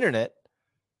that my internet.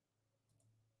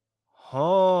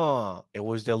 Huh. It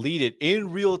was deleted in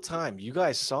real time. You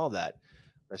guys saw that.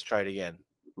 Let's try it again.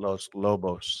 Los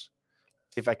Lobos.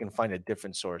 See if I can find a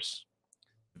different source.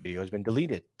 The video has been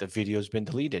deleted. The video has been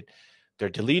deleted. They're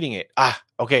deleting it.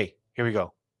 Okay. Here we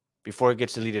go. Before it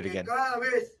gets deleted again.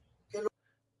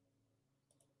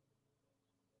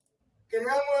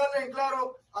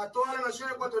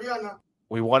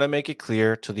 We want to make it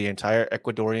clear to the entire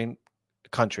Ecuadorian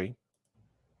country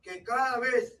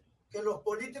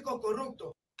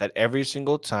that every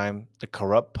single time the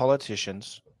corrupt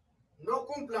politicians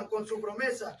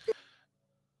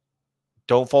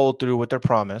don't follow through with their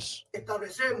promise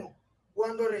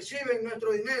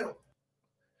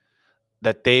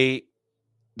that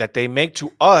they make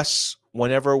to us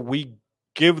whenever we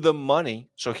give them money.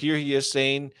 So here he is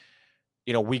saying,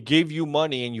 you know, we gave you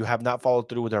money and you have not followed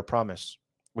through with our promise,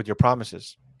 with your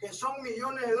promises.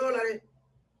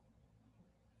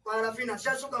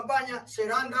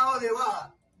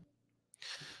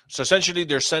 So essentially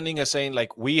they're sending us saying,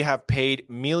 like, we have paid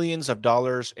millions of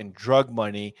dollars in drug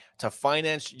money to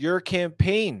finance your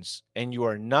campaigns, and you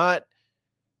are not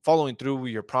following through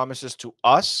with your promises to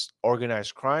us,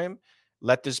 organized crime.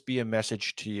 Let this be a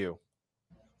message to you.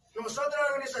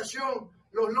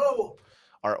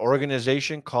 Our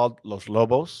organization called Los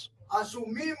Lobos,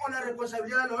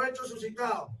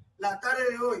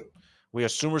 we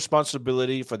assume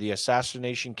responsibility for the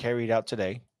assassination carried out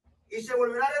today.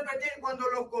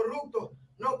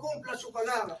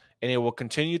 And it will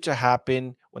continue to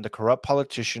happen when the corrupt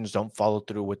politicians don't follow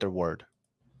through with their word.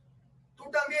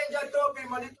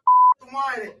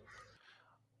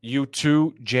 You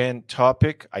too, Jan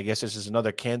Topic. I guess this is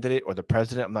another candidate or the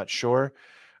president. I'm not sure.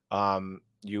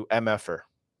 You MFer.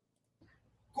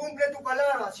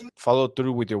 Follow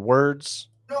through with your words.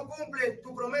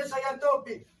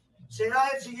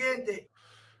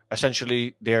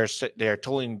 Essentially, they're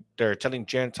telling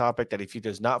Jan Topic that if he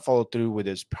does not follow through with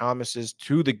his promises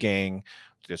to the gang,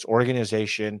 to this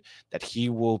organization, that he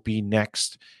will be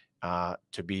next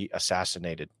to be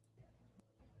assassinated.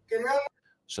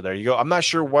 So there you go. I'm not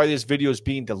sure why this video is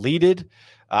being deleted.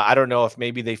 I don't know if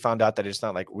maybe they found out that it's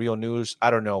not like real news. I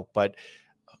don't know, but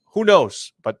who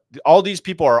knows? But all these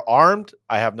people are armed.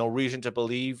 I have no reason to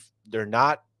believe they're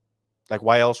not. Like,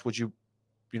 why else would you,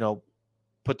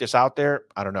 put this out there?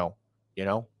 I don't know. I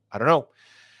don't know.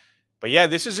 But yeah,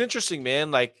 this is interesting,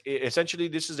 man. Like, essentially,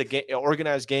 this is a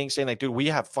organized gang saying, like, dude, we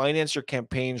have financed your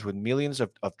campaigns with millions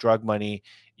of drug money.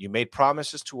 You made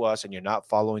promises to us, and you're not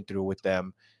following through with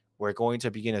them. We're going to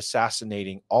begin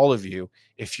assassinating all of you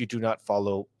if you do not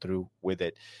follow through with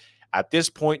it. At this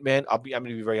point, man, I'm going to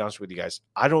be very honest with you guys.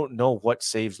 I don't know what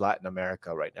saves Latin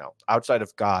America right now, outside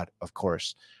of God, of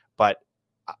course. But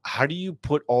how do you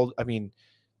put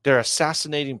they're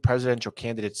assassinating presidential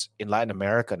candidates in Latin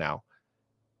America now.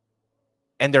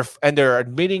 And they're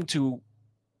admitting to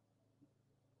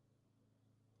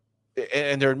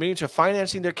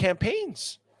financing their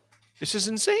campaigns. This is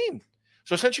insane.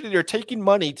 So essentially, they're taking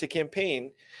money to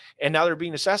campaign, and now they're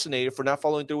being assassinated for not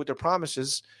following through with their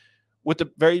promises with the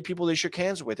very people they shook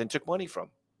hands with and took money from.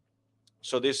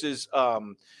 So this is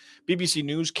BBC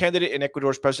News. Candidate in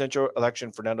Ecuador's presidential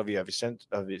election, Fernando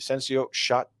Villavicencio,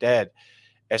 shot dead.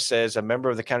 It says a member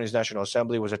of the county's National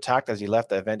Assembly was attacked as he left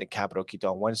the event in capital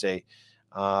Quito on Wednesday.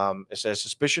 It says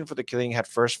suspicion for the killing had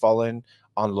first fallen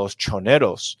on Los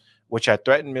Choneros, which had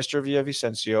threatened Mr.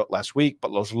 Villavicencio last week,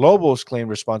 but Los Lobos claimed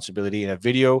responsibility in a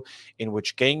video in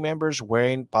which gang members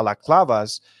wearing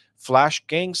balaclavas flashed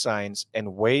gang signs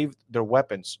and waved their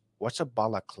weapons. What's a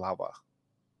balaclava?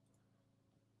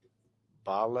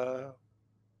 Balaclava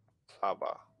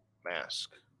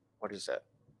mask. What is that?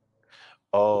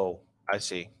 Oh, I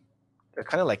see. They're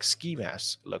kind of like ski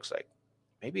masks, it looks like.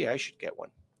 Maybe I should get one.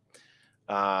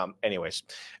 Anyways,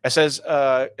 it says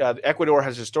Ecuador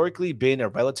has historically been a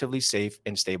relatively safe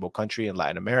and stable country in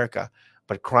Latin America,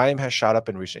 but crime has shot up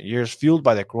in recent years, fueled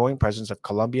by the growing presence of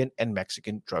Colombian and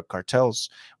Mexican drug cartels,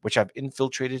 which have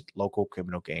infiltrated local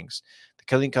criminal gangs. The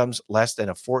killing comes less than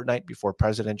a fortnight before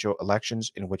presidential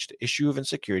elections, in which the issue of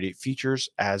insecurity features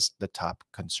as the top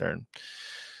concern.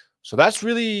 So that's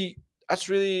really,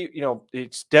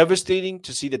 it's devastating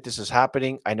to see that this is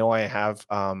happening. I know I have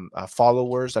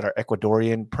followers that are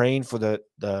Ecuadorian praying for the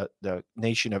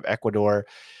nation of Ecuador.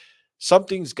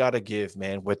 Something's got to give,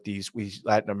 man, with these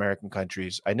Latin American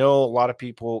countries. I know a lot of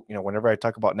people, whenever I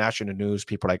talk about national news,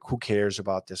 people are like, who cares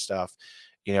about this stuff?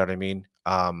 You know what I mean?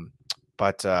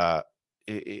 But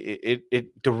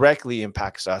it directly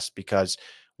impacts us, because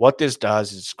what this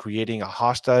does is creating a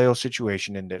hostile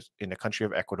situation in the country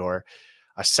of Ecuador,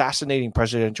 assassinating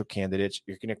presidential candidates.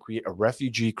 You're going to create a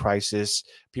refugee crisis.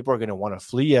 People are going to want to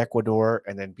flee Ecuador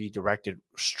and then be directed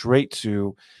straight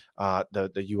to the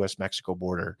U.S.-Mexico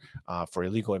border for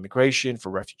illegal immigration,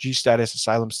 for refugee status,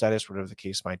 asylum status, whatever the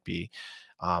case might be.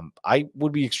 I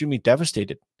would be extremely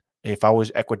devastated if I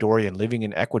was Ecuadorian living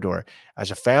in Ecuador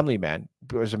as a family man,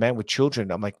 as a man with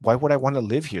children. I'm like, why would I want to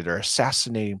live here? They're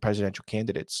assassinating presidential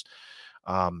candidates.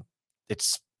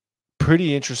 It's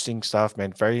pretty interesting stuff,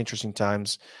 man. Very interesting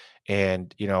times.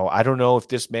 And, I don't know if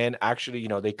this man actually,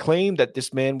 they claim that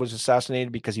this man was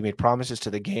assassinated because he made promises to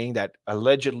the gang that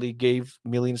allegedly gave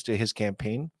millions to his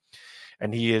campaign.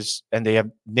 And they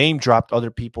have name dropped other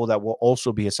people that will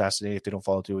also be assassinated if they don't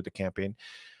follow through with the campaign.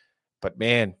 But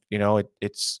man,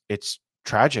 it's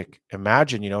tragic.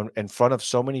 Imagine, in front of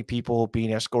so many people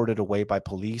being escorted away by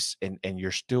police, and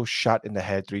you're still shot in the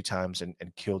head 3 times and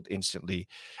killed instantly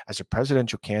as a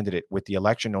presidential candidate, with the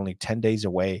election only 10 days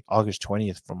away, August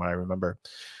 20th, from what I remember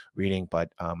reading.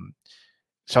 But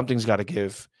something's got to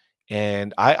give.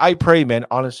 And I pray, man,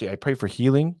 honestly, I pray for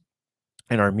healing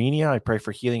in Armenia. I pray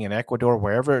for healing in Ecuador,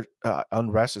 wherever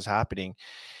unrest is happening.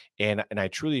 And I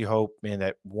truly hope, man,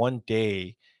 that one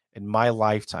day in my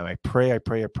lifetime, I pray,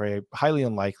 highly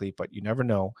unlikely, but you never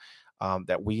know,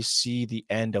 that we see the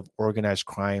end of organized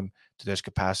crime to this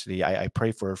capacity. I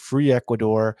pray for a free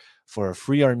Ecuador, for a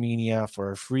free Armenia,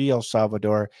 for a free El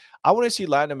Salvador. I want to see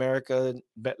Latin America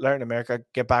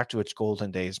get back to its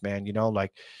golden days, man.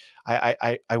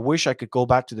 I wish I could go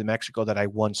back to the Mexico that I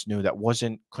once knew, that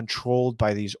wasn't controlled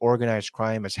by these organized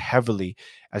crime as heavily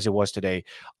as it was today.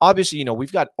 Obviously,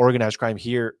 we've got organized crime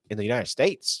here in the United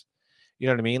States. You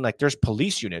know what I mean? Like, there's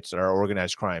police units that are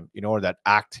organized crime, or that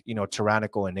act,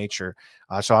 tyrannical in nature.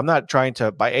 So I'm not trying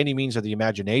to, by any means of the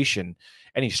imagination,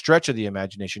 any stretch of the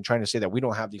imagination, trying to say that we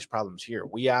don't have these problems here.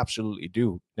 We absolutely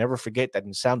do. Never forget that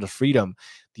in Sound of Freedom,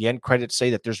 the end credits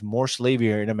say that there's more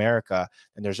slavery in America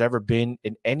than there's ever been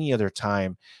in any other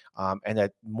time, and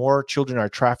that more children are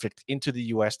trafficked into the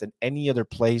U.S. than any other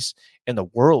place in the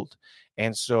world.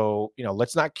 And so,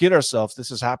 let's not kid ourselves. This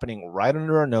is happening right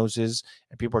under our noses,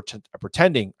 and people are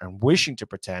pretending and wishing to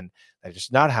pretend that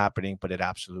it's not happening, but it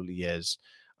absolutely is.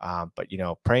 But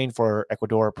praying for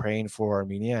Ecuador, praying for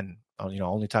Armenia, and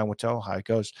only time will tell how it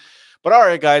goes. But all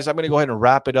right, guys, I'm going to go ahead and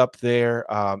wrap it up there.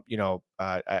 I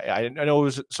know it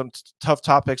was some tough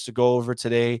topics to go over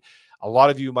today. A lot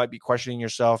of you might be questioning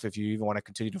yourself if you even want to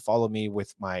continue to follow me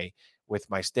with my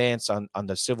stance on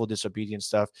the civil disobedience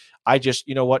stuff. I just,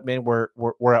 you know what, man,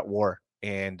 we're at war,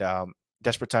 and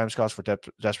desperate times calls for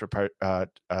desperate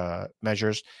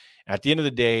measures. And at the end of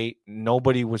the day,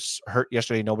 nobody was hurt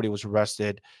yesterday. Nobody was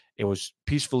arrested. It was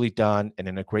peacefully done and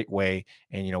in a great way.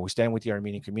 And, we stand with the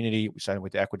Armenian community. We stand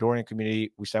with the Ecuadorian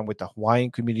community. We stand with the Hawaiian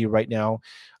community right now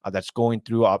that's going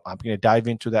through. I'm going to dive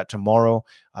into that tomorrow,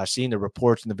 seeing the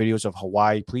reports and the videos of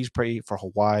Hawaii. Please pray for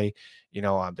Hawaii.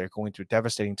 They're going through a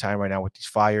devastating time right now with these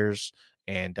fires.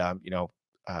 And,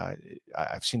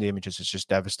 I've seen the images. It's just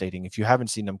devastating. If you haven't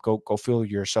seen them, go fill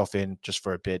yourself in just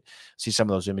for a bit. See some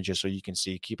of those images so you can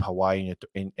keep Hawaii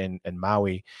and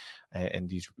Maui and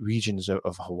these regions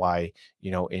of Hawaii,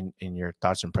 in your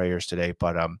thoughts and prayers today.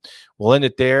 But we'll end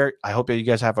it there. I hope that you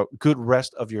guys have a good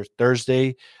rest of your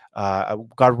Thursday.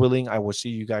 God willing, I will see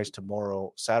you guys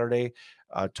tomorrow,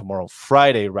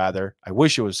 Friday, rather. I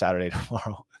wish it was Saturday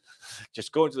tomorrow.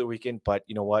 Just go into the weekend. But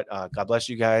you know what? God bless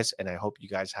you guys. And I hope you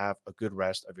guys have a good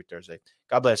rest of your Thursday.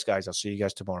 God bless, guys. I'll see you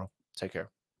guys tomorrow. Take care.